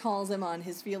 Fujita calls him on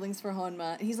his feelings for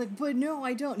Honma, and he's like, but no,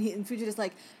 I don't. And Fujita's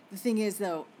like, the thing is,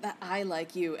 though, that I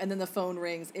like you. And then the phone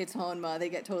rings, it's Honma. They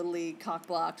get totally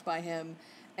cock-blocked by him,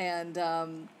 and,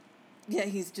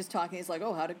 he's just talking. He's like,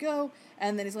 oh, how'd it go?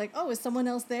 And then he's like, oh, is someone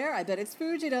else there? I bet it's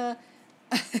Fujita.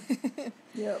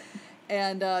 Yep.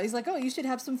 And he's like, oh, you should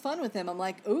have some fun with him. I'm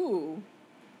like, ooh.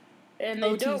 And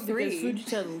they don't, because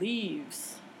Fujita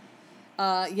leaves.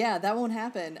 That won't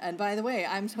happen. And by the way,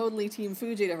 I'm totally Team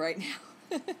Fujita right now.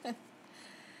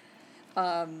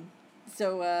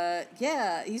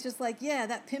 He's just like, yeah,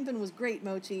 that pimpin' was great,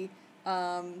 Mochi.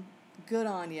 Good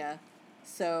on ya.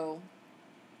 So,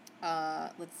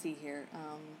 let's see here.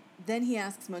 Then he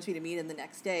asks Mochi to meet him the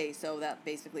next day, so that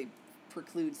basically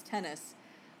precludes tennis.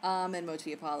 And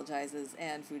Mochi apologizes,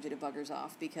 and Fujita buggers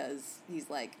off because he's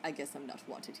like, I guess I'm not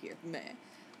wanted here. Meh.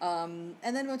 And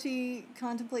then Mochi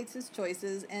contemplates his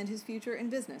choices and his future in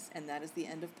business, and that is the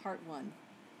end of part 1.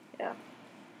 Yeah.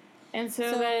 And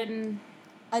so then...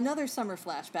 Another summer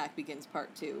flashback begins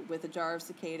part 2, with a jar of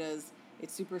cicadas.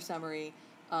 It's super summery.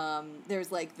 There's,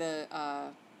 like, the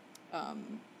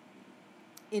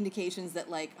indications that,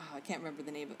 like, I can't remember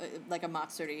the name, like a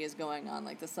Matsuri is going on,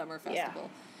 like the summer festival.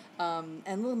 Yeah.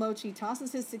 And little Mochi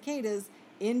tosses his cicadas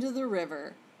into the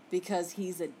river because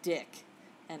he's a dick.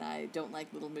 And I don't like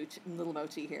little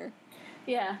Mochi here.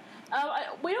 Yeah.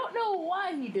 We don't know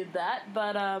why he did that,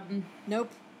 but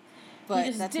Nope. But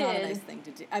just that's did. not a nice thing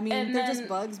to do. I mean, And they're then, just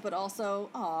bugs, but also,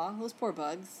 aw, those poor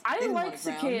bugs. I They didn't like want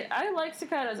to drown. I like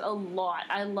cicadas a lot.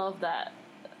 I love that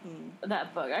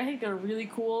bug. I think they're really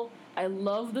cool. I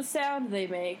love the sound they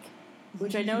make,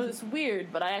 which I know is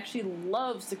weird, but I actually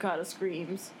love cicada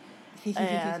screams.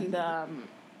 And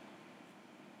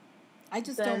I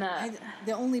just don't.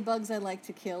 The only bugs I like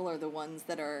to kill are the ones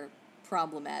that are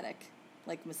problematic,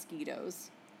 like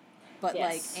mosquitoes. But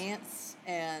yes. like ants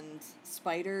and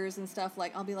spiders and stuff,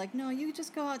 like I'll be like, no, you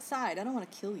just go outside. I don't want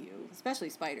to kill you.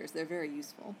 Especially spiders; they're very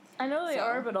useful. I know they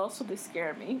are, but also they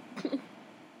scare me.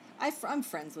 I'm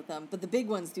friends with them, but the big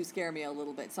ones do scare me a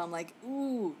little bit. So I'm like,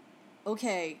 ooh,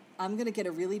 okay, I'm gonna get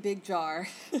a really big jar.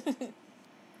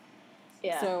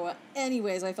 Yeah. So,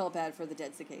 anyways, I felt bad for the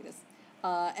dead cicadas.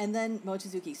 And then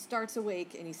Mochizuki starts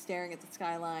awake and he's staring at the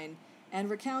skyline and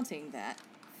recounting that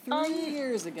 3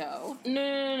 years ago.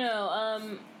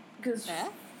 No. Because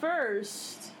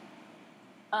first,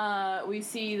 we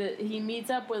see that he meets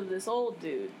up with this old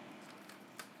dude.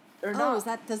 Or does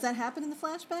that happen in the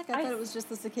flashback? I thought it was just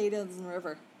the cicadas in the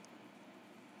river.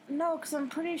 No, because I'm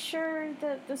pretty sure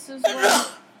that this is where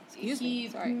he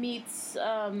meets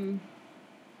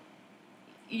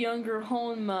younger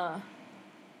Honma.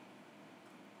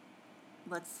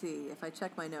 Let's see. If I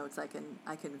check my notes, I can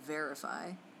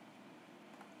verify.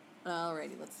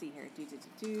 Alrighty, let's see here.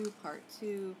 Part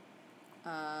 2.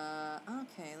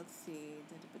 Okay, let's see.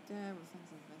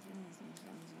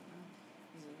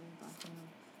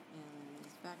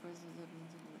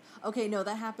 Okay, no,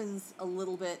 that happens a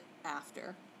little bit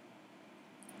after.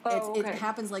 Oh, okay. It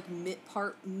happens like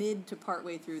mid to part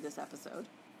way through this episode.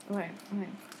 Okay.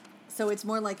 So it's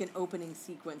more like an opening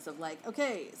sequence of like,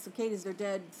 okay, cicadas are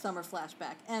dead, summer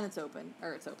flashback, and it's open,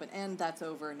 and that's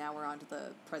over, now we're on to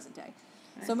the present day.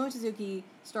 Right. So Mochizuki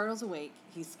startles awake,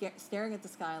 he's staring at the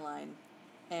skyline,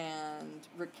 and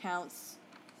recounts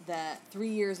that 3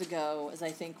 years ago is,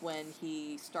 I think, when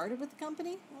he started with the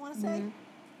company, I want to say.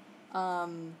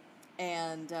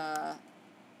 And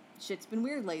shit's been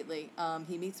weird lately.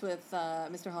 He meets with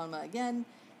Mr. Honma again,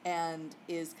 and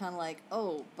is kind of like,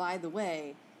 oh, by the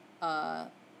way,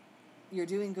 you're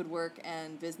doing good work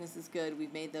and business is good.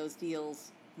 We've made those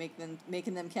deals, making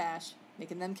them cash,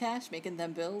 making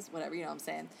them bills, whatever, you know what I'm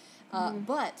saying.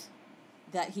 But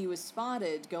that he was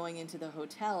spotted going into the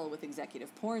hotel with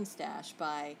executive porn stash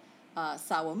by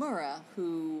Sawamura,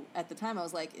 who at the time I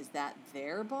was like, is that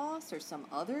their boss or some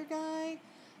other guy?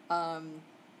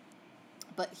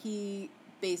 But he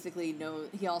basically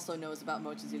he also knows about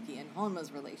Mochizuki and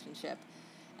Honma's relationship.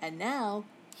 And now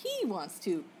he wants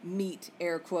to meet,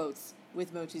 air quotes,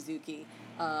 with Mochizuki.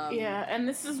 Yeah, and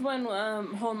this is when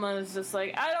Honma is just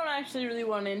like, I don't actually really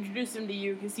want to introduce him to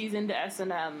you because he's into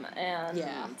S&M and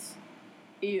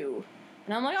ew.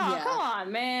 And I'm like, oh, come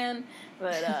on, man.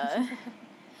 But,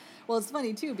 well, it's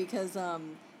funny, too, because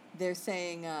they're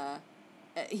saying,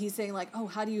 he's saying, like, oh,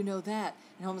 how do you know that?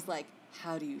 And Honma's like,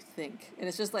 how do you think? And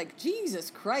it's just like,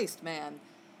 Jesus Christ, man.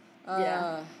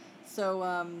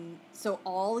 So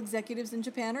all executives in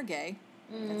Japan are gay.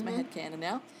 That's my headcanon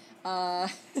now.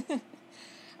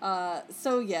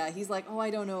 So yeah, he's like, oh,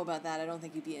 I don't know about that. I don't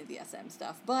think he'd be into the SM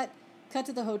stuff. But cut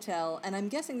to the hotel, and I'm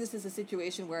guessing this is a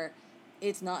situation where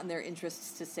it's not in their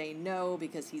interests to say no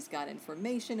because he's got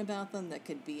information about them that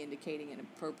could be indicating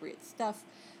inappropriate stuff.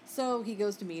 So he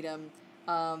goes to meet him.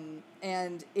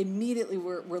 And immediately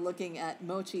we're looking at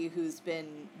Mochi, who's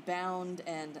been bound,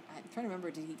 and I'm trying to remember,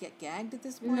 did he get gagged at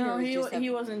this point? No, he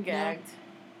wasn't gagged.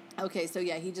 No? Okay, so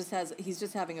yeah, he's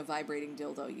just having a vibrating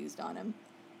dildo used on him.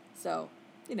 So,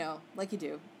 you know, like you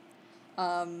do.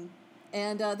 And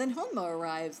then Honma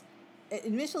arrives.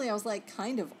 Initially, I was like,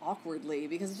 kind of awkwardly,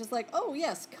 because it's just like, oh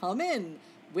yes, come in,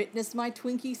 witness my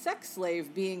Twinkie sex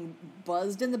slave being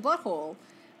buzzed in the butthole.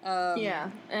 And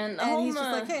he's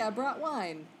just like, hey, I brought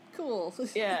wine. Cool.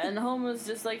 Yeah, and Homa's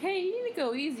just like, hey, you need to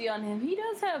go easy on him. He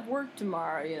does have work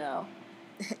tomorrow, you know.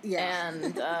 Yeah.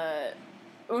 And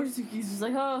Mochizuki's just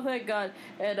like, oh, thank God.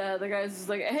 And the guy's just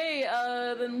like, hey,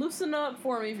 then loosen up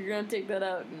for me if you're going to take that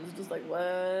out. And it's just like,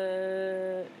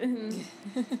 what?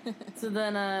 So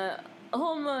then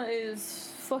Homa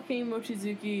is fucking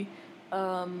Mochizuki,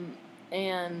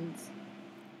 and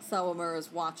Sawamura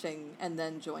is watching and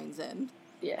then joins in.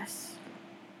 Yes.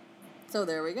 So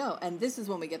there we go. And this is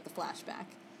when we get the flashback.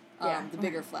 The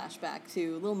bigger flashback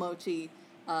to Lil Mochi.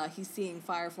 He's seeing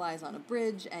fireflies on a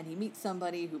bridge, and he meets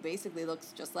somebody who basically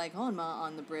looks just like Honma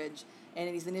on the bridge, and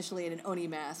he's initially in an Oni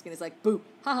mask, and it's like, boo,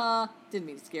 haha, didn't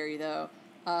mean to scare you, though.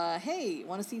 Hey,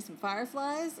 want to see some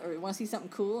fireflies? Or want to see something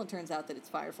cool? And it turns out that it's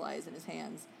fireflies in his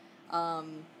hands.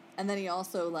 And And then he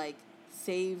also, like,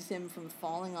 saves him from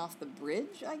falling off the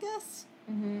bridge, I guess?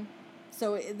 Mm-hmm.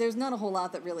 So there's not a whole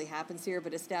lot that really happens here,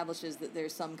 but establishes that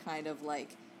there's some kind of,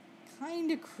 like,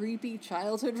 kind of creepy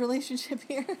childhood relationship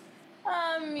here.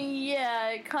 Yeah,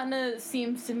 it kind of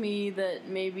seems to me that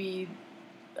maybe,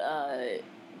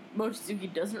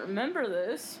 Mochizuki doesn't remember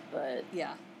this, but...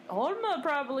 Yeah. Honma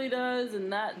probably does,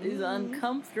 and that is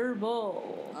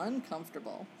uncomfortable.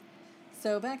 Uncomfortable.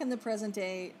 So back in the present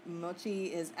day, Mochi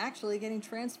is actually getting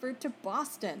transferred to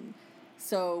Boston.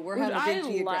 So we're having a big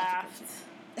geographic...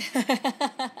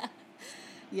 laughed.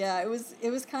 Yeah, it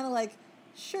was kind of like,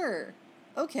 sure,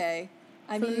 okay.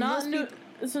 I mean, not New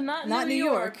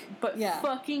York, but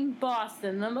fucking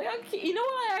Boston. And I'm like, okay, you know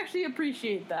what? I actually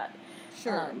appreciate that.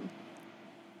 Sure.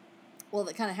 Well,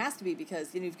 that kind of has to be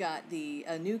because you've got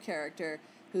a new character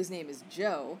whose name is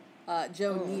Joe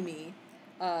Nimi,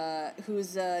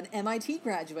 who's an MIT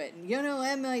graduate. And you know,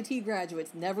 MIT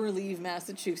graduates never leave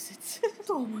Massachusetts.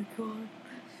 Oh my god.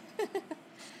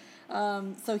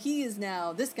 So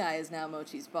this guy is now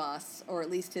Mochi's boss, or at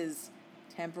least his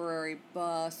temporary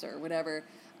boss or whatever,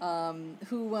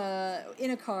 who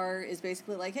in a car is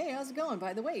basically like, hey, how's it going?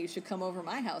 By the way, you should come over to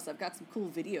my house. I've got some cool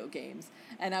video games.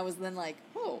 And I was then like,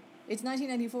 oh, it's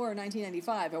 1994 or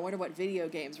 1995. I wonder what video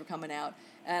games were coming out.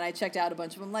 And I checked out a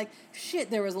bunch of them. Like, shit,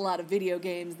 there was a lot of video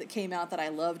games that came out that I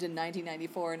loved in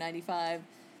 1994 or 95,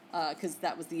 because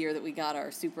that was the year that we got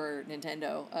our Super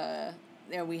Nintendo.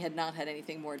 We had not had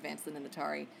anything more advanced than an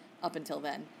Atari up until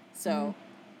then. So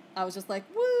I was just like,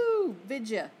 woo,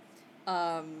 vidya.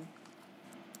 So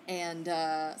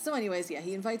anyways, yeah,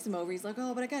 he invites him over. He's like,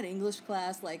 oh, but I got English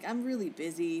class. Like, I'm really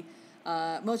busy.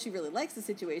 Mochi really likes the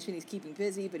situation. He's keeping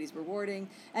busy, but he's rewarding.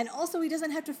 And also, he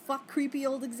doesn't have to fuck creepy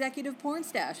old executive porn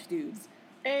stash dudes.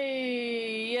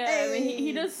 Hey, yeah, hey. I mean,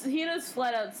 he does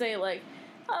flat out say, like,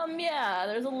 yeah,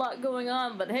 there's a lot going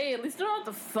on, but hey, at least I don't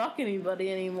have to fuck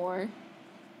anybody anymore.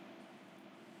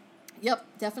 Yep,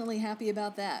 definitely happy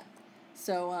about that.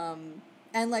 So,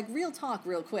 and like, real talk,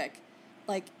 real quick,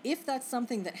 like, if that's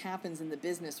something that happens in the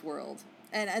business world,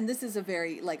 and this is a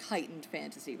very, like, heightened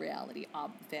fantasy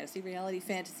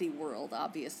world,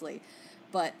 obviously,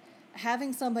 but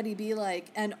having somebody be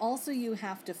like, and also you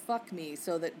have to fuck me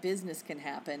so that business can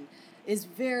happen, is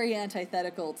very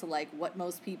antithetical to, like, what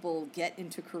most people get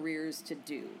into careers to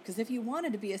do. Because if you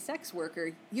wanted to be a sex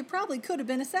worker, you probably could have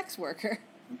been a sex worker.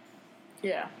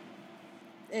 Yeah.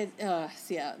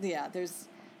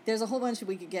 There's a whole bunch that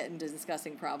we could get into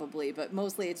discussing probably, but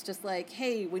mostly it's just like,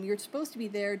 hey, when you're supposed to be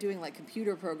there doing, like,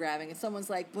 computer programming, and someone's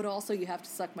like, but also you have to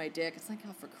suck my dick, it's like,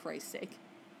 oh, for Christ's sake.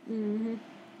 Mm-hmm.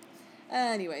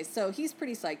 Anyway, so he's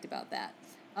pretty psyched about that.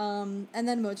 And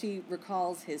then Mochi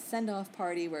recalls his send-off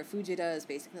party where Fujita is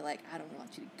basically like, I don't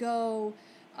want you to go,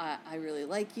 I really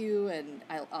like you, and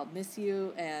I'll miss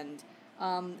you, and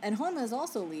Honma is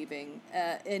also leaving,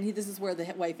 and this is where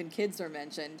the wife and kids are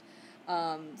mentioned.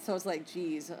 So it's like,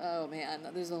 geez, oh man,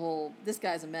 this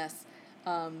guy's a mess.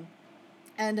 And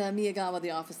Miyagawa,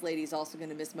 the office lady, is also going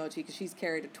to miss Mochi because she's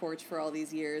carried a torch for all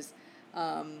these years.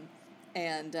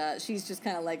 And she's just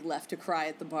kind of like left to cry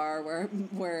at the bar where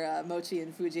Mochi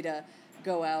and Fujita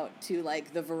go out to,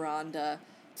 like, the veranda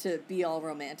to be all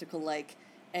romantical, like,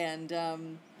 and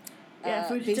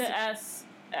Fujita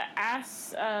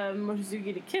asks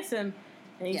Mochizuki to kiss him,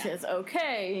 and he says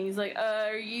okay, and he's like,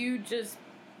 are you just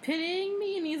pitying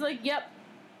me? And he's like, yep.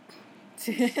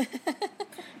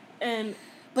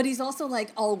 But he's also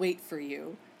like, I'll wait for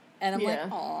you, and I'm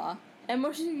like, aw. And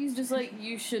Mochizuki's just like,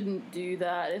 you shouldn't do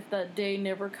that. If that day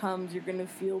never comes, you're gonna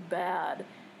feel bad.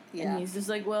 Yeah. And he's just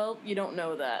like, well, you don't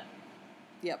know that.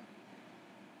 Yep.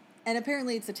 And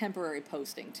apparently it's a temporary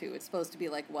posting, too. It's supposed to be,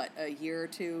 like, what, a year or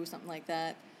two, something like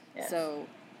that? Yes. So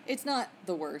it's not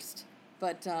the worst.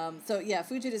 But,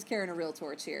 Fujita's carrying a real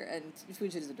torch here, and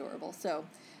Fujita's adorable. So,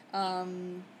 I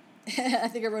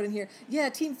think I wrote in here, yeah,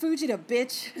 Team Fujita,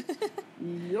 bitch!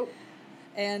 Yep.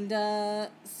 And,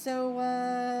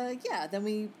 then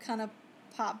we kind of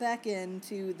pop back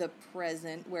into the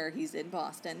present where he's in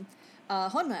Boston.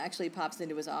 Honma actually pops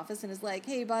into his office and is like,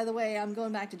 hey, by the way, I'm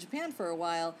going back to Japan for a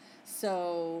while,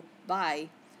 so bye.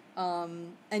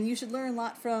 And you should learn a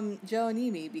lot from Joe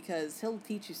Animi because he'll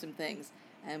teach you some things.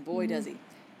 And boy, does he.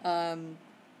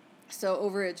 So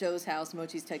over at Joe's house,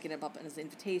 Mochi's taking him up on his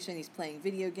invitation. He's playing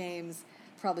video games,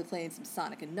 probably playing some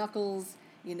Sonic and Knuckles.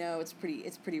 You know, it's pretty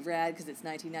rad because it's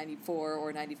 1994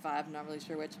 or 95. I'm not really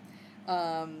sure which.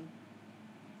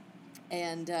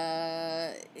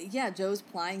 Joe's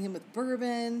plying him with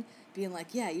bourbon, being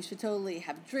like, yeah, you should totally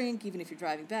have a drink, even if you're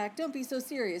driving back. Don't be so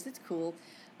serious. It's cool.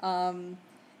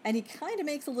 and he kind of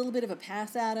makes a little bit of a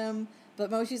pass at him, but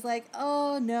Mochi's like,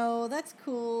 oh, no, that's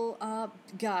cool.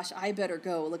 Gosh, I better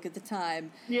go. Look at the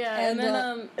time. Yeah, and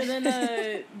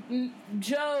then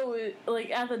Joe,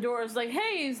 like, at the door is like,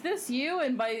 hey, is this you?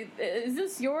 And is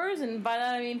this yours? And by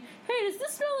that I mean, hey, does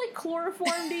this smell like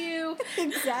chloroform to you?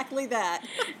 Exactly that.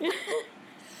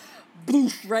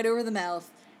 Boof, right over the mouth.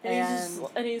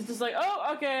 And he's just like,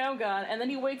 oh, okay, I'm gone. And then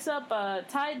he wakes up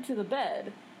tied to the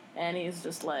bed. And he's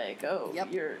just like, oh,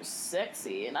 yep. You're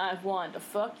sexy, and I've wanted to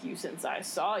fuck you since I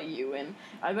saw you, and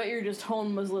I bet you're just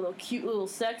Honma's cute little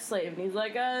sex slave. And he's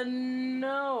like,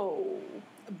 no.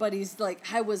 But he's like,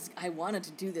 I wanted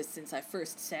to do this since I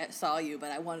first saw you, but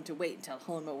I wanted to wait until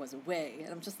Honma was away.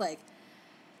 And I'm just like,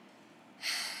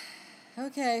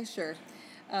 okay, sure.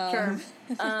 Sure.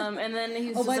 And then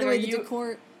he's just by like, the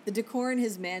way, the decor in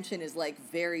his mansion is, like,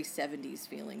 very 70s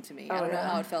feeling to me. I don't know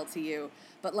how it felt to you.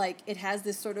 But, like, it has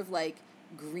this sort of, like,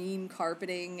 green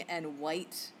carpeting and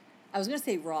white... I was going to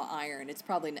say raw iron. It's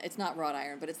not wrought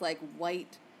iron, but it's, like,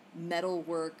 white metal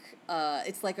work.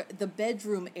 It's, like, the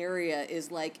bedroom area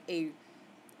is, like,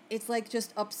 it's, like,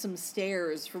 just up some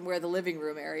stairs from where the living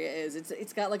room area is.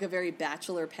 It's got, like, a very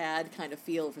bachelor pad kind of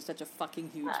feel for such a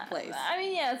fucking huge place. I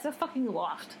mean, yeah, it's a fucking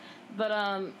loft. But,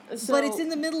 But it's in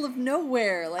the middle of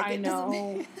nowhere. Like, I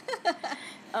know.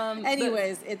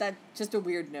 Anyways, that's just a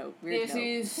weird note. So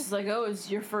he's just like, oh,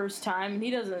 it's your first time. And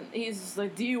he's just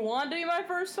like, do you want to be my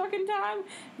first fucking time?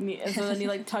 And so then he,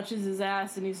 like, touches his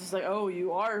ass, and he's just like, oh,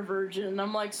 you are a virgin. And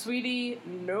I'm like, sweetie,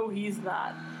 no, he's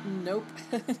not. Nope.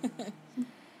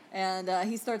 And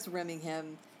he starts rimming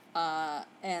him.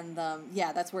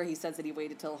 That's where he says that he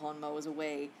waited till Honma was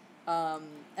away.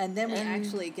 And then we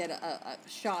actually get a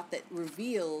shot that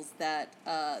reveals that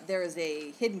there is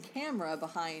a hidden camera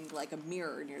behind, like, a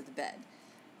mirror near the bed.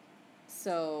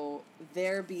 So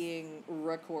they're being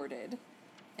recorded,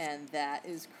 and that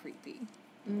is creepy.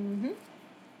 Mm-hmm.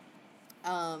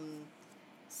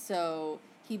 So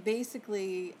he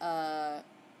basically, I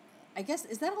guess,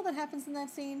 is that all that happens in that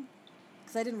scene?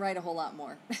 Because I didn't write a whole lot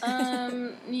more.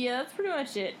 Yeah, that's pretty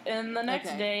much it. And the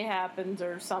next day happens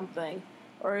or something.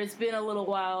 Or it's been a little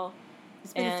while.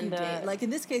 It's been a few days. Like, in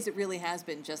this case, it really has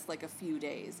been just, like, a few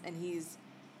days. And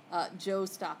Joe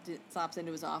stops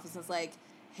into his office and is like,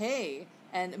 hey.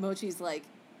 And Mochi's like,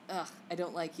 ugh, I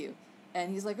don't like you.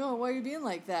 And he's like, oh, why are you being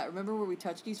like that? Remember where we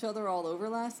touched each other all over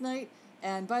last night?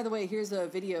 And by the way, here's a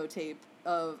videotape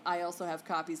I also have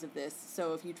copies of this.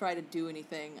 So if you try to do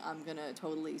anything, I'm going to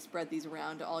totally spread these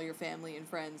around to all your family and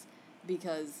friends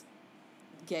because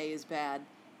gay is bad.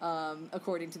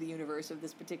 According to the universe of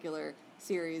this particular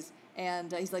series.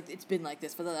 And he's like, it's been like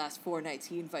this for the last 4 nights.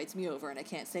 He invites me over, and I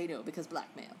can't say no because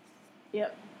blackmail.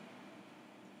 Yep.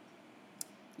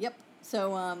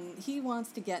 So he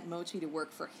wants to get Mochi to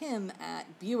work for him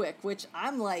at Buick, which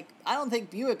I'm like, I don't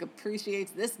think Buick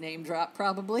appreciates this name drop,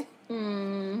 probably.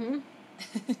 Mm-hmm.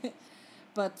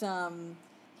 But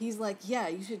he's like, yeah,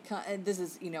 you should come. And this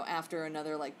is, after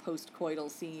another, like,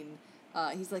 post-coital scene.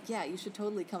 He's like, yeah, you should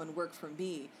totally come and work for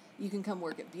me. You can come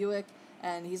work at Buick.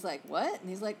 And he's like, what? And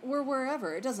he's like, or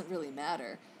wherever. It doesn't really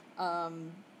matter.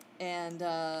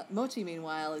 Mochi,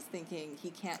 meanwhile, is thinking he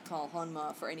can't call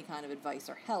Honma for any kind of advice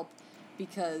or help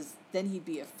because then he'd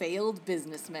be a failed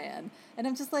businessman. And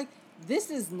I'm just like, this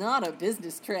is not a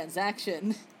business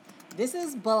transaction. This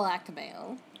is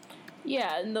blackmail.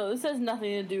 Yeah, no, this has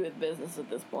nothing to do with business at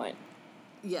this point.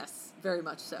 Yes, very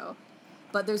much so.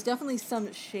 But there's definitely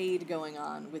some shade going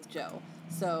on with Joe.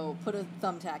 So put a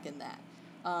thumbtack in that.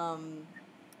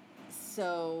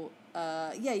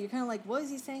 You're kind of like, what is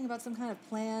he saying about some kind of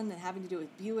plan and having to do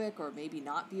with Buick or maybe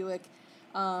not Buick?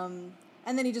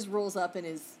 And then he just rolls up in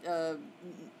his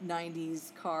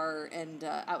 90s car and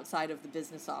outside of the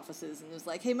business offices and is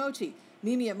like, hey, Mochi,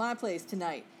 meet me at my place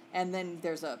tonight. And then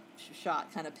there's a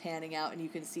shot kind of panning out and you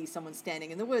can see someone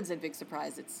standing in the woods, and big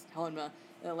surprise, it's Honma.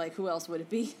 Like, who else would it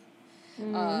be?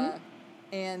 Mm-hmm.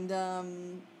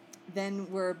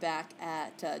 Then we're back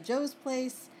at Joe's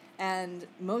place, and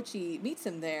Mochi meets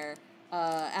him there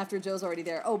after Joe's already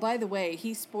there. Oh, by the way,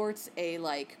 he sports a,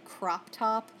 like, crop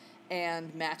top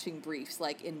and matching briefs,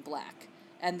 like, in black.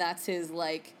 And that's his,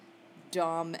 like,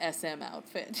 Dom SM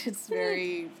outfit. It's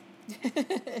very...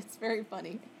 it's very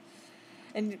funny.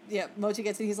 And, yeah, Mochi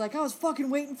gets in, he's like, I was fucking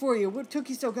waiting for you. What took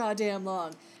you so goddamn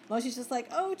long? Mochi's just like,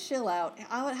 oh, chill out.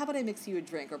 How about I mix you a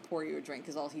drink or pour you a drink?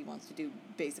 Because all he wants to do,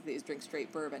 basically, is drink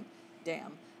straight bourbon.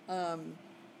 Damn.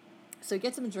 So he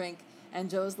gets him a drink, and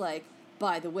Joe's like,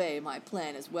 by the way, my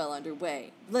plan is well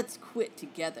underway. Let's quit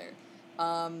together.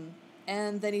 And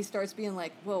then he starts being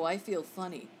like, whoa, I feel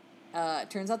funny.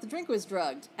 Turns out the drink was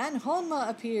drugged, and Honma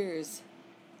appears.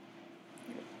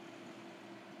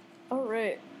 All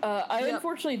right. I Yep.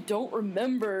 unfortunately don't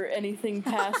remember anything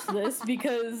past this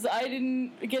because I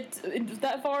didn't get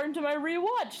that far into my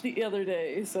rewatch the other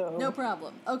day. So No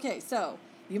problem. Okay, so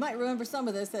you might remember some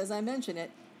of this as I mention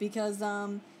it because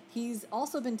he's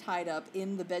also been tied up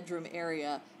in the bedroom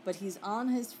area, but he's on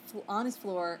his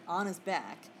floor on his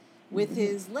back with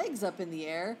his legs up in the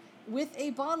air with a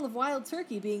bottle of wild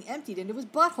turkey being emptied into his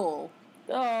butthole.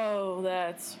 Oh,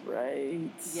 that's right.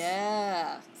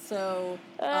 Yeah. So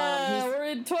we're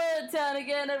in toilet town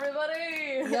again,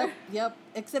 everybody. Yep.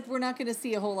 Except we're not going to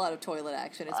see a whole lot of toilet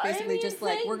action. It's basically just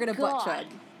like we're going to butt chug.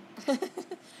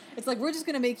 It's like we're just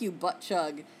going to make you butt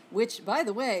chug, which, by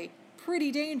the way,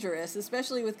 pretty dangerous,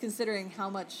 especially with considering how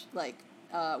much like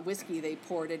whiskey they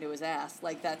poured into his ass.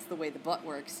 Like that's the way the butt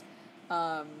works.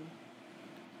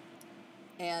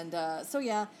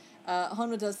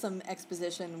 Honma does some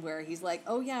exposition where he's like,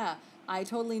 oh yeah, I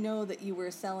totally know that you were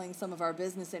selling some of our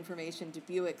business information to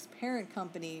Buick's parent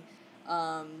company,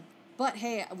 but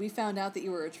hey, we found out that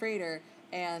you were a traitor,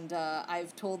 and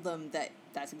I've told them that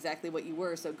that's exactly what you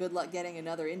were, so good luck getting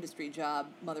another industry job,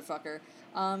 motherfucker.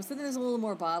 So then there's a little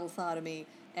more bottle sodomy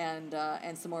and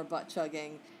some more butt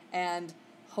chugging, and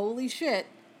holy shit,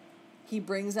 he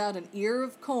brings out an ear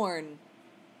of corn,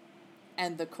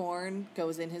 and the corn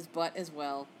goes in his butt as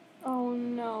well. Oh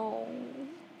no.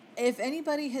 If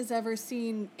anybody has ever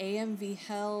seen AMV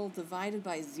Hell divided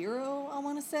by zero, I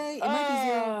want to say. It might be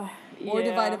zero or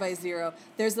divided by zero.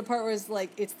 There's the part where it's like,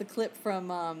 it's the clip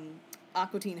from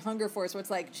Aqua Teen Hunger Force where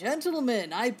it's like,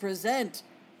 gentlemen, I present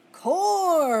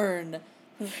corn.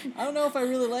 I don't know if I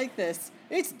really like this.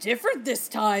 It's different this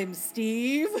time,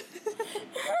 Steve.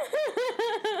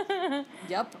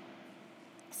 Yep.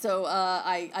 So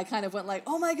I kind of went like,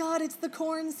 oh my god, it's the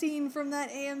corn scene from that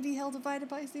AMV Hell divided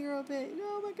by zero bit.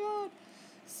 Oh my god.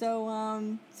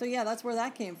 So yeah, that's where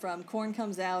that came from. Corn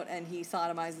comes out and he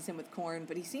sodomizes him with corn,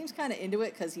 but he seems kind of into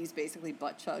it because he's basically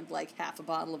butt chugged like half a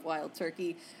bottle of wild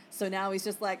turkey. So now he's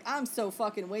just like, I'm so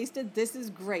fucking wasted. This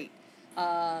is great.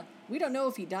 We don't know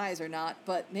if he dies or not,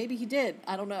 but maybe he did.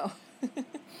 I don't know.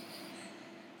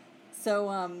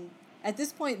 So at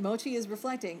this point, Mochi is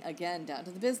reflecting, again, down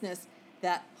to the business,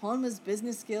 that Honma's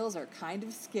business skills are kind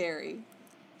of scary.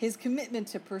 His commitment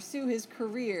to pursue his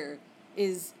career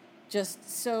is just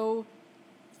so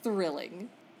thrilling.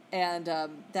 And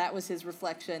that was his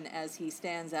reflection as he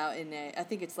stands out in I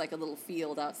think it's like a little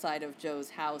field outside of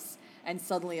Joe's house, and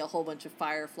suddenly a whole bunch of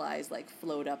fireflies like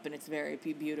float up, and it's very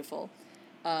beautiful.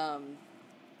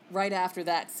 Right after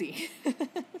that scene.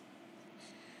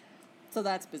 So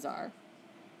that's bizarre.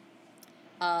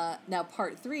 Now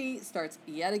part 3 starts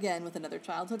yet again with another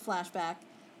childhood flashback,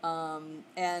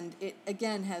 and it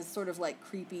again has sort of like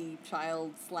creepy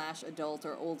child / adult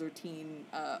or older teen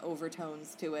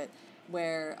overtones to it,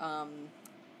 where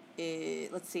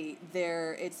let's see,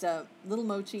 it's a little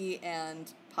Mochi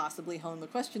and possibly Honma ?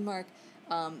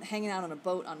 Hanging out on a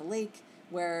boat on a lake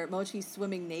where Mochi's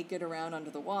swimming naked around under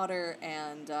the water,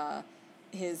 and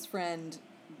his friend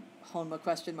Honma ?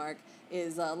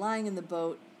 Is lying in the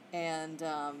boat. And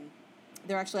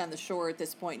they're actually on the shore at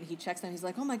this point, and he checks them. He's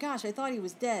like, oh my gosh, I thought he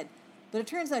was dead. But it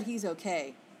turns out he's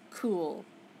okay. Cool.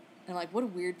 And like, what a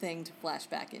weird thing to flash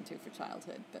back into for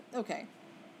childhood. But okay.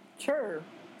 Sure.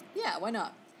 Yeah, why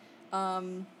not?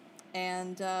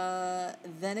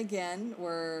 Then again,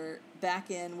 we're back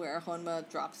in where Honma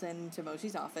drops into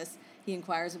Mochi's office. He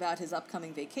inquires about his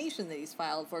upcoming vacation that he's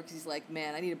filed for, because he's like,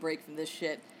 man, I need a break from this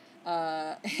shit.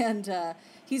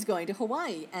 He's going to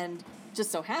Hawaii, and just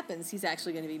so happens he's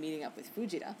actually going to be meeting up with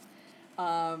Fujita.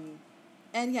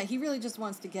 And yeah, he really just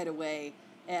wants to get away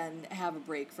and have a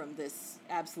break from this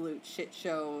absolute shit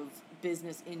show of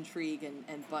business intrigue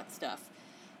and butt stuff.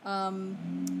 Honma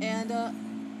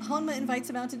invites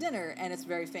him out to dinner, and it's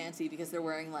very fancy because they're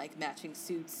wearing like matching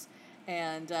suits,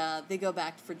 and they go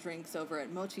back for drinks over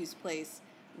at Mochi's place,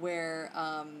 where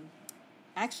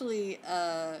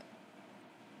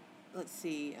let's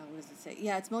see, what does it say?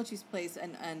 Yeah, it's Mochi's place,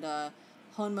 and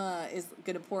Honma is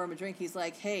going to pour him a drink. He's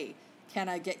like, hey, can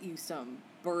I get you some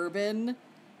bourbon?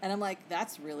 And I'm like,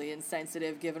 that's really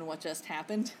insensitive given what just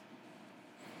happened.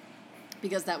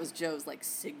 Because that was Joe's, like,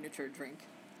 signature drink.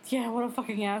 Yeah, what a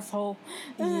fucking asshole.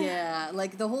 Yeah,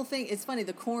 like, the whole thing, it's funny,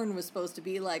 the corn was supposed to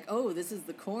be like, oh, this is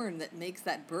the corn that makes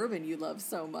that bourbon you love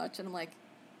so much. And I'm like,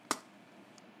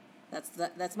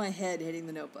 that's my head hitting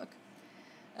the notebook.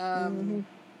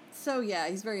 So, yeah,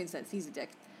 he's very incensed. He's a dick.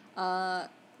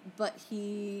 But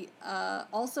he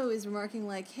also is remarking,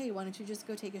 like, hey, why don't you just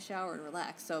go take a shower and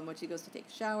relax? So Mochi goes to take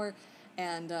a shower,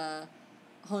 and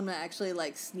Honma actually,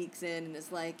 like, sneaks in and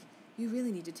is like, you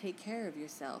really need to take care of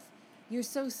yourself. You're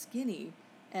so skinny.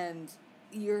 And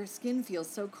your skin feels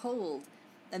so cold.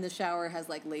 And the shower has,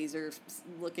 like,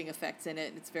 laser-looking effects in it,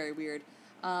 and it's very weird.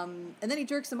 And then he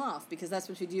jerks him off, because that's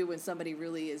what you do when somebody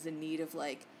really is in need of,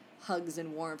 like, hugs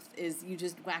and warmth, is you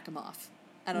just whack him off.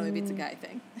 I don't know, maybe it's a guy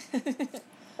thing.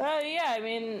 Yeah, I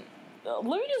mean, let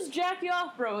me just jack you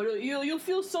off, bro. You'll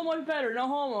feel so much better. No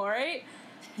homo, right?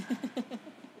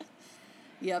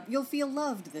 Yep, you'll feel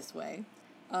loved this way.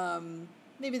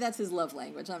 Maybe that's his love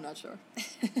language, I'm not sure.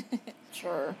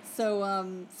 Sure. So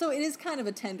it is kind of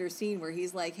a tender scene where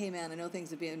he's like, hey man, I know things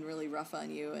have been really rough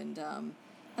on you, and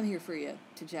I'm here for you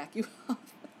to jack you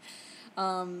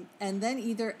off. And then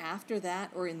either after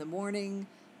that or in the morning,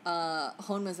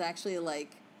 Honma's actually like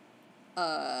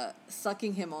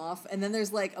sucking him off, and then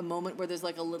there's like a moment where there's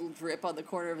like a little drip on the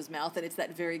corner of his mouth, and it's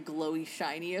that very glowy,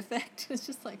 shiny effect. It's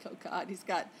just like, oh god, he's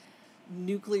got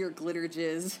nuclear glitter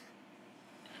jizz.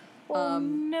 Oh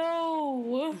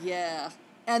no. Yeah.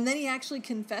 And then he actually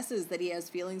confesses that he has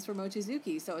feelings for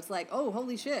Mochizuki, so it's like, oh,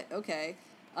 holy shit, okay.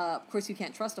 Of course, you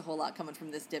can't trust a whole lot coming from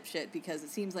this dipshit, because it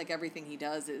seems like everything he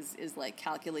does is like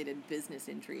calculated business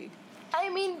intrigue. I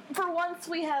mean, for once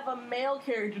we have a male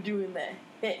character doing that.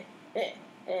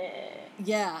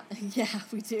 Yeah,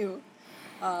 we do.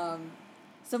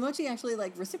 So Mochi actually,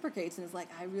 like, reciprocates and is like,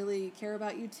 I really care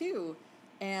about you too.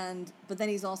 But then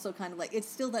he's also kind of like, it's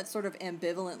still that sort of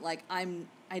ambivalent, like,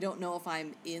 I don't know if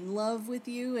I'm in love with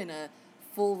you in a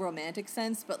full romantic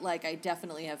sense, but, like, I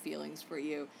definitely have feelings for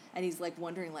you. And he's, like,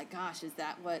 wondering, like, gosh, is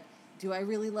that what, do I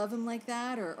really love him like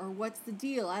that? Or what's the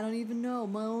deal? I don't even know.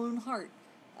 My own heart.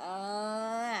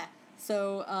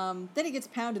 So then he gets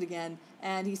pounded again,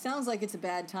 and he sounds like it's a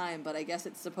bad time, but I guess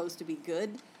it's supposed to be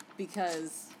good,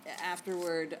 because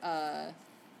afterward,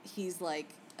 he's, like,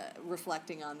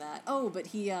 reflecting on that. Oh, but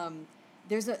he,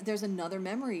 there's another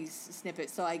memory snippet,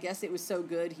 so I guess it was so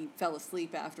good he fell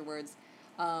asleep afterwards.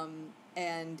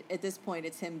 And at this point,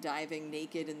 it's him diving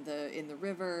naked in the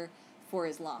river for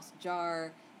his lost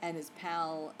jar, and his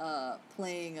pal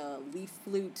playing a leaf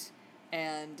flute.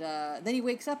 And then he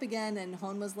wakes up again, and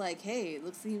Honma's like, hey,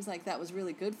 seems like that was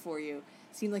really good for you.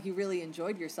 Seemed like you really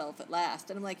enjoyed yourself at last.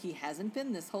 And I'm like, he hasn't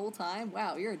been this whole time?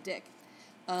 Wow, you're a dick.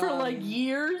 For, like,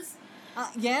 years?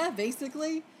 Yeah,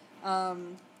 basically.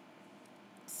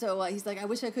 So he's like, I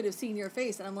wish I could have seen your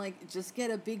face. And I'm like, just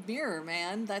get a big mirror,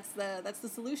 man. That's the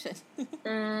solution.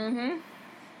 Mm-hmm.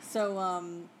 So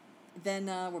then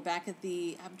we're back at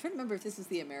I'm trying to remember if this is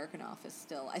the American office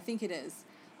still. I think it is.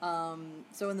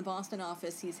 So in the Boston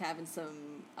office, he's having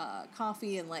some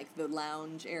coffee in, like, the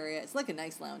lounge area. It's like a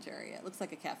nice lounge area. It looks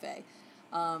like a cafe.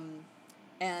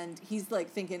 And he's, like,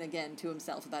 thinking again to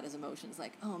himself about his emotions.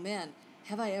 Like, oh, man,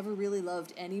 have I ever really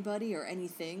loved anybody or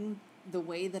anything the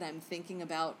way that I'm thinking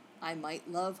about I might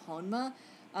love Honma?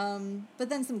 But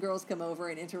then some girls come over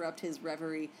and interrupt his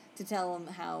reverie to tell him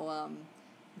how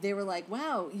they were like,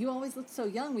 wow, you always looked so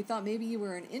young. We thought maybe you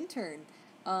were an intern.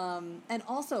 And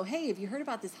also, hey, have you heard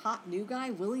about this hot new guy,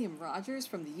 William Rogers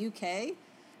from the UK?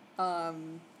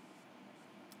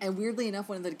 And weirdly enough,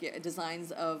 one of the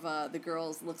designs of the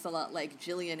girls looks a lot like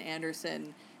Gillian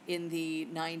Anderson in the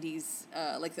 90s,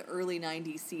 like the early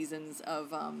 90s seasons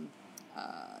of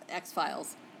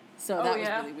X-Files. So that was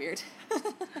really weird.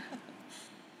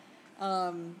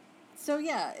 So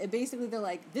yeah, basically they're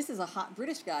like, this is a hot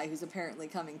British guy who's apparently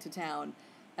coming to town.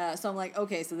 So I'm like,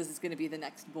 okay, so this is going to be the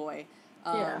next boy.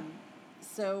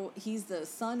 So he's the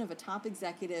son of a top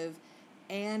executive,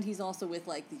 and he's also with,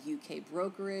 like, the UK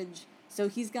brokerage. So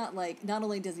he's got, like, not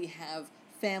only does he have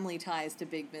family ties to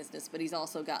big business, but he's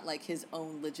also got, like, his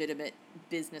own legitimate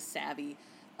business savvy.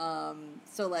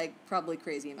 So, like, probably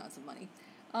crazy amounts of money.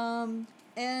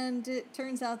 And it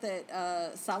turns out that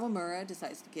Sawamura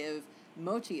decides to give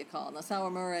Mochi a call. Now,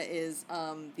 Sawamura is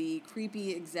the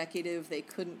creepy executive they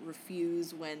couldn't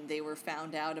refuse when they were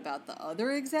found out about the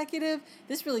other executive.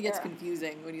 This really gets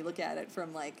confusing when you look at it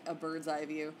from, like, a bird's eye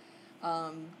view.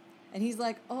 And he's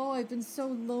like, oh, I've been so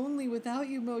lonely without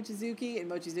you, Mochizuki. And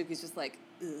Mochizuki's just like,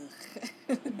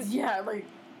 ugh. Yeah, like,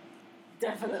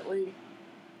 definitely.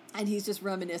 And he's just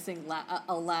reminiscing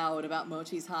aloud about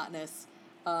Mochi's hotness.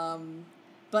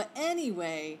 But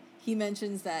anyway, he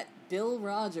mentions that Bill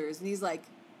Rogers, and he's like,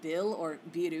 Bill or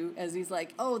Biru, as he's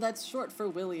like, oh, that's short for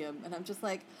William. And I'm just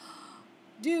like,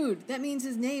 dude, that means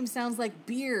his name sounds like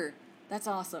beer. That's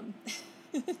awesome.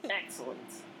 Excellent.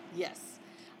 Yes.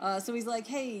 So he's like,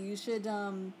 hey, you should,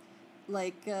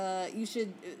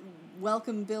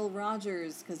 welcome Bill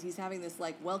Rogers, because he's having this,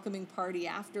 like, welcoming party,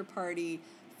 after party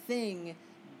thing,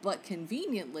 but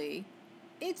conveniently,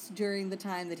 it's during the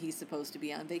time that he's supposed to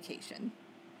be on vacation.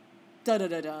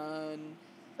 Da-da-da-dun.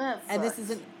 That sucks. And this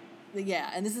isn't,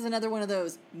 Yeah, and this is another one of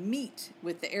those meet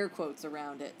with the air quotes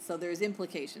around it. So there's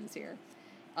implications here.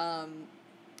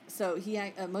 So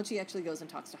Mochi actually goes and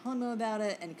talks to Honma about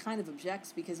it and kind of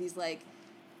objects because he's like,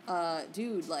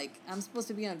 dude, like, I'm supposed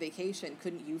to be on vacation.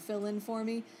 Couldn't you fill in for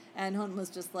me? And Honma's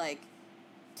just like,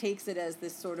 takes it as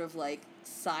this sort of like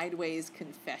sideways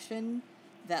confession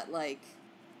that like,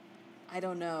 I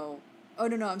don't know. Oh,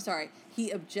 no, I'm sorry.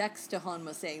 He objects to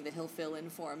Honma saying that he'll fill in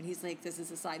for him. And he's like, this is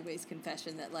a sideways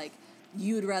confession that, like,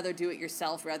 you'd rather do it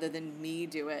yourself rather than me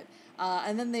do it.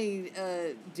 And then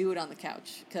they do it on the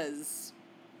couch because,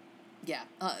 yeah,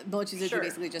 Mochizuki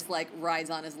basically just, like, rides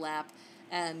on his lap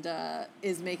and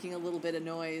is making a little bit of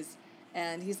noise.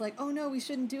 And he's like, oh, no, we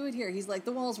shouldn't do it here. He's like,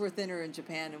 the walls were thinner in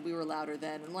Japan and we were louder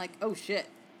then. And like, oh, shit.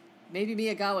 Maybe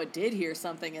Miyagawa did hear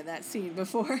something in that scene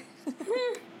before.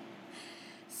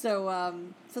 So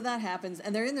that happens,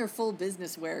 and they're in their full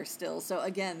business wear still. So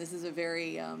again, this is a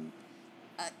very,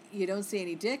 you don't see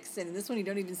any dicks, and in this one you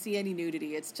don't even see any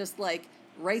nudity. It's just like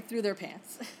right through their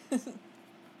pants.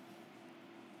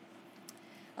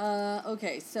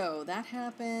 Okay, so that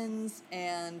happens,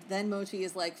 and then Mochi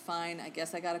is like, fine, I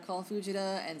guess I gotta call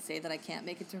Fujita and say that I can't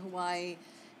make it to Hawaii,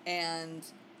 and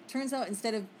turns out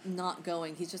instead of not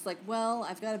going, he's just like, well,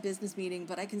 I've got a business meeting,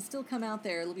 but I can still come out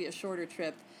there. It'll be a shorter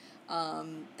trip.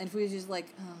 And Fujita's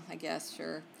like, oh, I guess,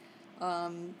 sure.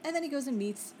 And then he goes and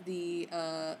meets the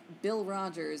Bill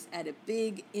Rogers at a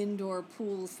big indoor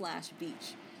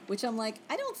pool/beach, which I'm like,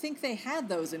 I don't think they had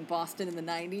those in Boston in the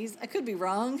 90s. I could be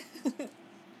wrong.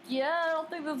 Yeah, I don't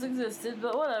think those existed,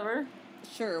 but whatever.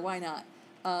 Sure, why not?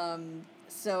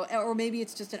 Or maybe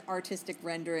it's just an artistic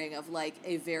rendering of, like,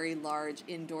 a very large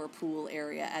indoor pool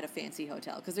area at a fancy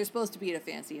hotel, because they're supposed to be at a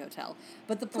fancy hotel.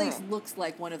 But the place looks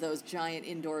like one of those giant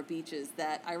indoor beaches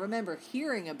that I remember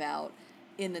hearing about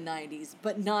in the 90s,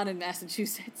 but not in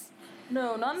Massachusetts.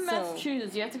 No, not in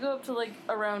Massachusetts. You have to go up to, like,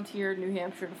 around here, New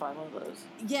Hampshire, to find one of those.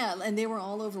 Yeah, and they were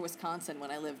all over Wisconsin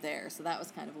when I lived there, so that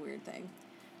was kind of a weird thing.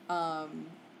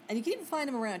 And you can even find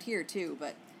them around here, too,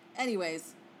 but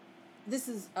anyways... This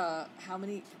is, how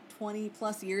many, 20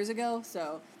 plus years ago?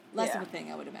 So, less of a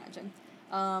thing, I would imagine.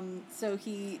 So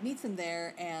he meets him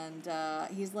there, and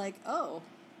he's like,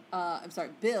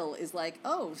 Bill is like,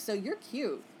 oh, so you're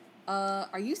cute.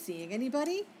 Are you seeing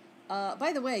anybody?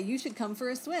 By the way, you should come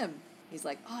for a swim. He's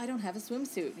like, oh, I don't have a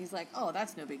swimsuit. And he's like, oh,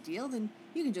 that's no big deal. Then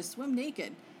you can just swim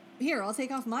naked. Here, I'll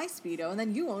take off my Speedo, and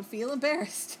then you won't feel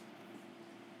embarrassed.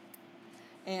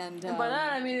 And by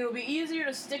that, I mean it'll be easier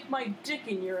to stick my dick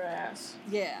in your ass.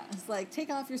 Yeah, it's like, take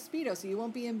off your Speedo so you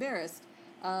won't be embarrassed.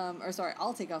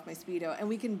 I'll take off my Speedo, and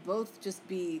we can both just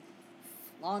be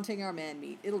flaunting our man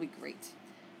meat. It'll be great.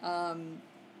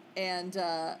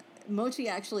 Mochi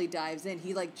actually dives in.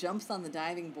 He, like, jumps on the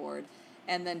diving board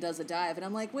and then does a dive. And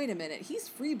I'm like, wait a minute, he's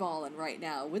freeballing right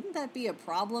now. Wouldn't that be a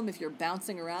problem if you're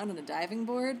bouncing around on a diving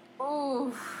board?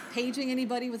 Oh. Paging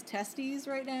anybody with testes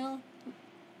right now?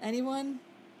 Anyone?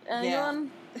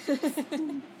 Anyone? Yeah.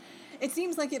 It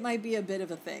seems like it might be a bit of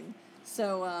a thing.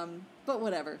 So, but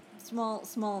whatever.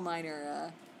 Small,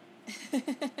 minor,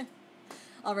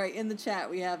 All right, in the chat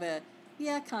we have a,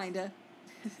 yeah, kinda.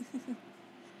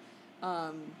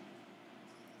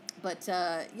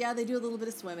 They do a little bit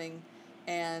of swimming,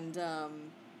 and,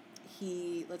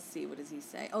 let's see, what does he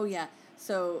say? Oh, yeah,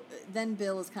 so then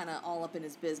Bill is kind of all up in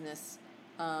his business.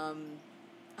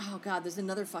 Oh, God, there's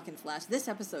another fucking flash. This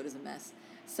episode is a mess.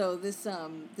 So there's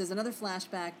another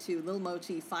flashback to Lil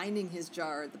Mochi finding his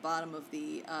jar at the bottom of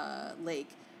the lake,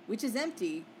 which is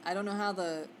empty. I don't know how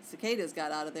the cicadas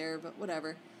got out of there, but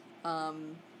whatever.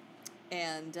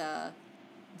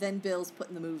 Then Bill's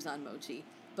putting the moves on Mochi.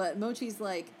 But Mochi's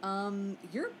like,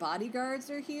 your bodyguards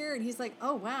are here? And he's like,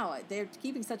 oh, wow, they're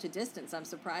keeping such a distance. I'm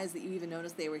surprised that you even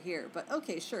noticed they were here. But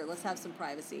okay, sure, let's have some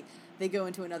privacy. They go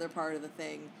into another part of the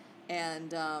thing.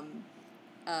 And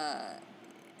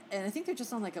I think they're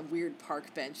just on, like, a weird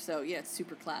park bench. So, yeah, it's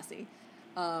super classy.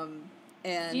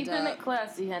 Keeping it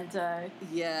classy, hentai.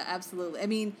 Yeah, absolutely. I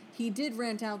mean, he did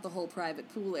rent out the whole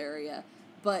private pool area.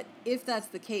 But if that's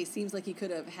the case, seems like he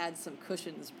could have had some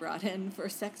cushions brought in for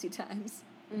sexy times.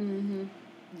 Mm-hmm.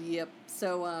 Yep.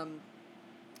 So,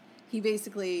 he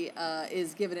basically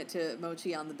is giving it to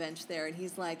Mochi on the bench there, and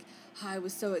he's like, I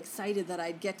was so excited that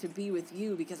I'd get to be with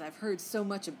you because I've heard so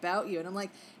much about you. And I'm like,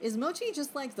 is Mochi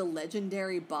just like the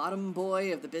legendary bottom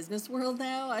boy of the business world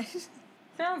now?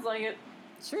 Sounds like it.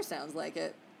 Sure sounds like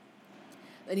it.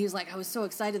 And he was like, I was so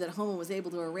excited that Homo was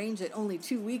able to arrange it only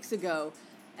 2 weeks ago.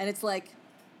 And it's like,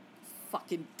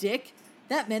 fucking dick.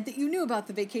 That meant that you knew about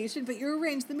the vacation, but you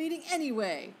arranged the meeting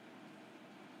anyway.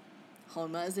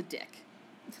 Honma is a dick.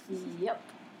 Yep.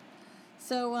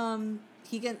 So,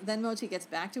 then Mochi gets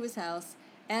back to his house,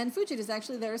 and Fujita's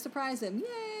actually there to surprise him.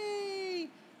 Yay!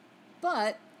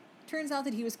 But turns out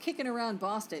that he was kicking around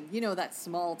Boston, that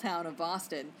small town of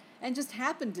Boston, and just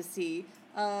happened to see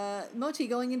Mochi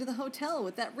going into the hotel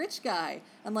with that rich guy.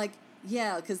 I'm like,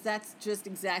 yeah, because that's just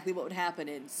exactly what would happen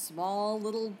in small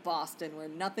little Boston where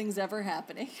nothing's ever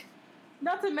happening.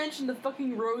 Not to mention the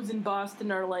fucking roads in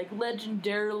Boston are, like,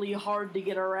 legendarily hard to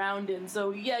get around in.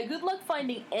 So, yeah, good luck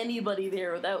finding anybody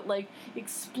there without, like,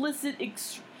 explicit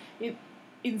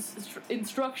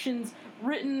instructions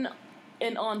written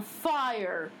and on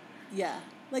fire. Yeah.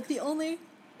 Like, the only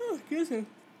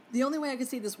way I could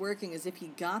see this working is if he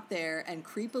got there and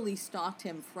creepily stalked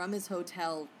him from his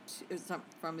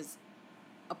from his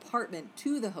apartment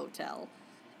to the hotel.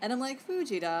 And I'm like,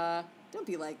 Fujita, don't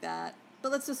be like that.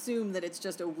 But let's assume that it's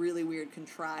just a really weird,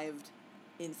 contrived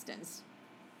instance.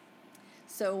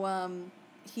 So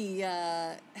he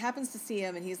happens to see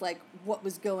him, and he's like, what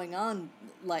was going on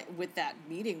like with that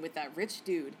meeting with that rich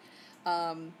dude?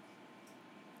 And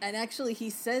actually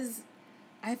he says,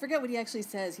 I forget what he actually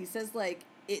says. He says, like,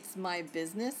 it's my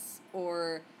business,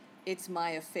 or it's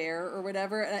my affair, or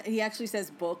whatever. And he actually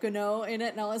says boku no in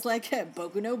it, and I was like,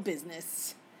 boku no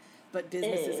business. But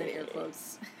business is in air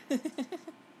quotes.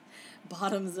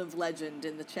 Bottoms of legend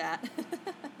in the chat.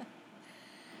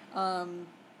 Then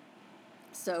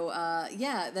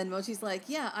Mochi's like,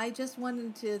 yeah, I just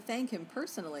wanted to thank him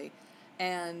personally.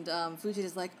 And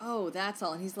Fujita's like, oh, that's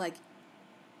all. And he's like,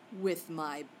 with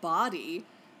my body.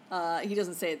 He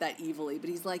doesn't say it that evilly, but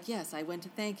he's like, yes, I went to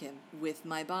thank him with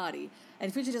my body.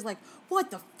 And Fujita's like,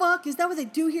 what the fuck? Is that what they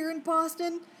do here in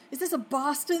Boston? Is this a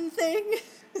Boston thing?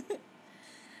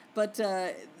 But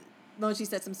Mochi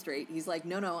sets him straight. He's like,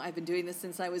 no, I've been doing this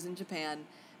since I was in Japan.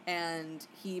 And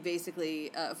he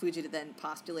basically, Fujita then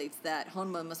postulates that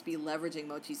Honma must be leveraging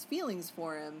Mochi's feelings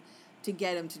for him to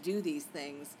get him to do these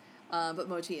things. But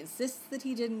Mochi insists that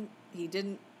he didn't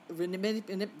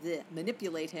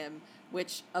manipulate him,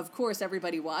 which, of course,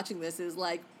 everybody watching this is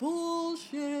like,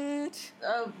 bullshit.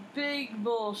 Big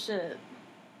bullshit.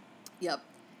 Yep.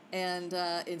 And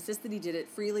insists that he did it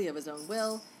freely of his own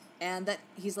will. And that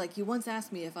he's like, you once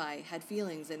asked me if I had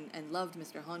feelings and loved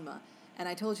Mr. Honma, and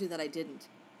I told you that I didn't,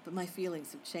 but my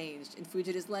feelings have changed. And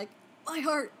Fujita's like, my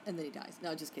heart! And then he dies.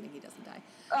 No, just kidding, he doesn't die.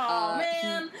 Oh,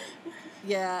 man!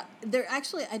 I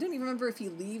don't even remember if he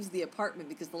leaves the apartment,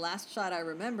 because the last shot I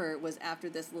remember was after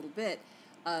this little bit.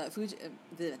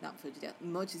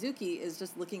 Mochizuki is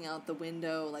just looking out the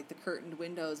window, like the curtained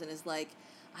windows, and is like,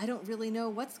 I don't really know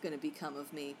what's going to become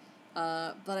of me.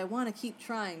 But I want to keep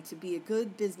trying to be a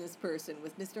good business person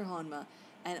with Mr. Honma,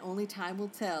 and only time will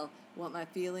tell what my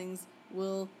feelings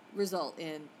will result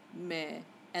in. Meh.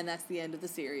 And that's the end of the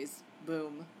series.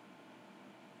 Boom.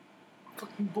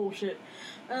 Fucking bullshit.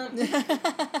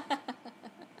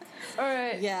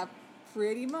 Alright. Yeah,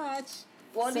 pretty much.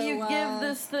 What do you give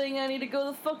this thing? I need to go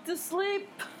the fuck to sleep.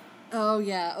 Oh,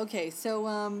 yeah. Okay,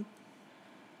 so,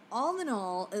 all in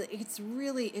all, it's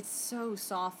so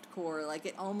softcore, like,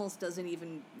 it almost doesn't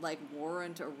even, like,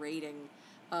 warrant a rating,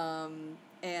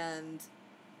 and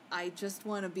I just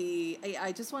want to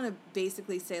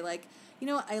basically say, like,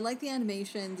 I like the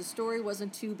animation, the story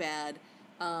wasn't too bad,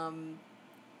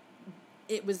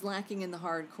 it was lacking in the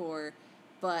hardcore,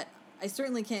 but I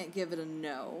certainly can't give it a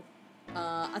no.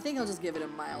 I think I'll just give it a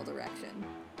mild erection.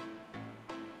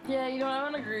 Yeah, I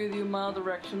want to agree with you, mild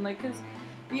erection, like, because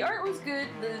the art was good,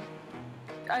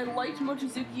 I liked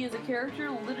Mochizuki as a character,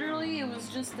 literally, it was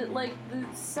just that, like, the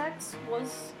sex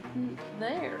wasn't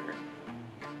there.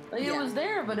 Like, it was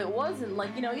there, but it wasn't,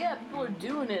 like, people are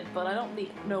doing it, but I don't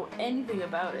know anything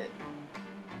about it.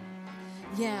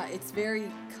 Yeah, it's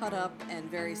very cut up and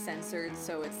very censored,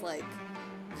 so it's, like,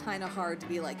 kind of hard to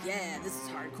be like, yeah, this is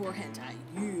hardcore hentai,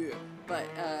 yeah. But,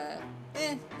 I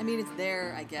mean, it's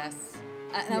there, I guess.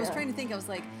 And I was trying to think, I was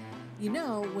like,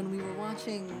 when we were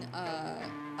watching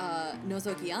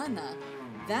Nozoki Anna,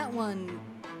 that one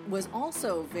was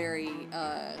also very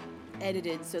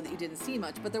edited so that you didn't see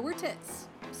much, but there were tits.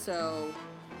 So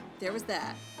there was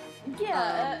that.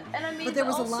 Yeah, and I mean... But there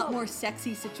was also a lot more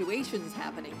sexy situations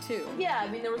happening, too. Yeah, I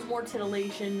mean, there was more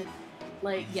titillation,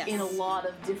 like, in a lot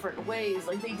of different ways.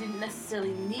 Like, they didn't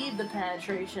necessarily need the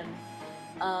penetration.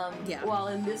 While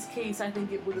in this case, I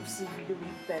think it would have severely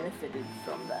benefited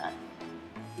from that.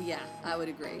 Yeah, I would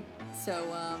agree.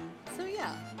 So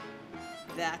yeah.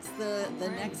 That's the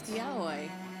next yaoi.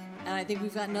 And I think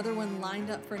we've got another one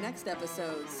lined up for next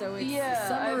episode. So it's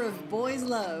Summer of Boys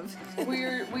Love. we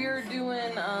are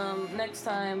doing next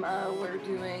time we're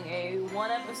doing a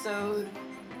 1-episode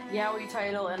yaoi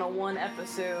title and a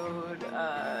 1-episode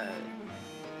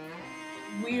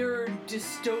weird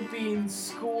dystopian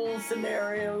school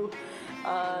scenario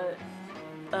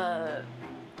a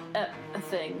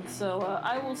thing. So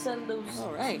I will send those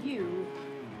to you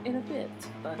in a bit.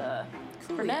 But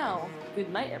cool. For now,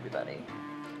 good night, everybody.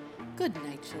 Good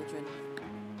night, children.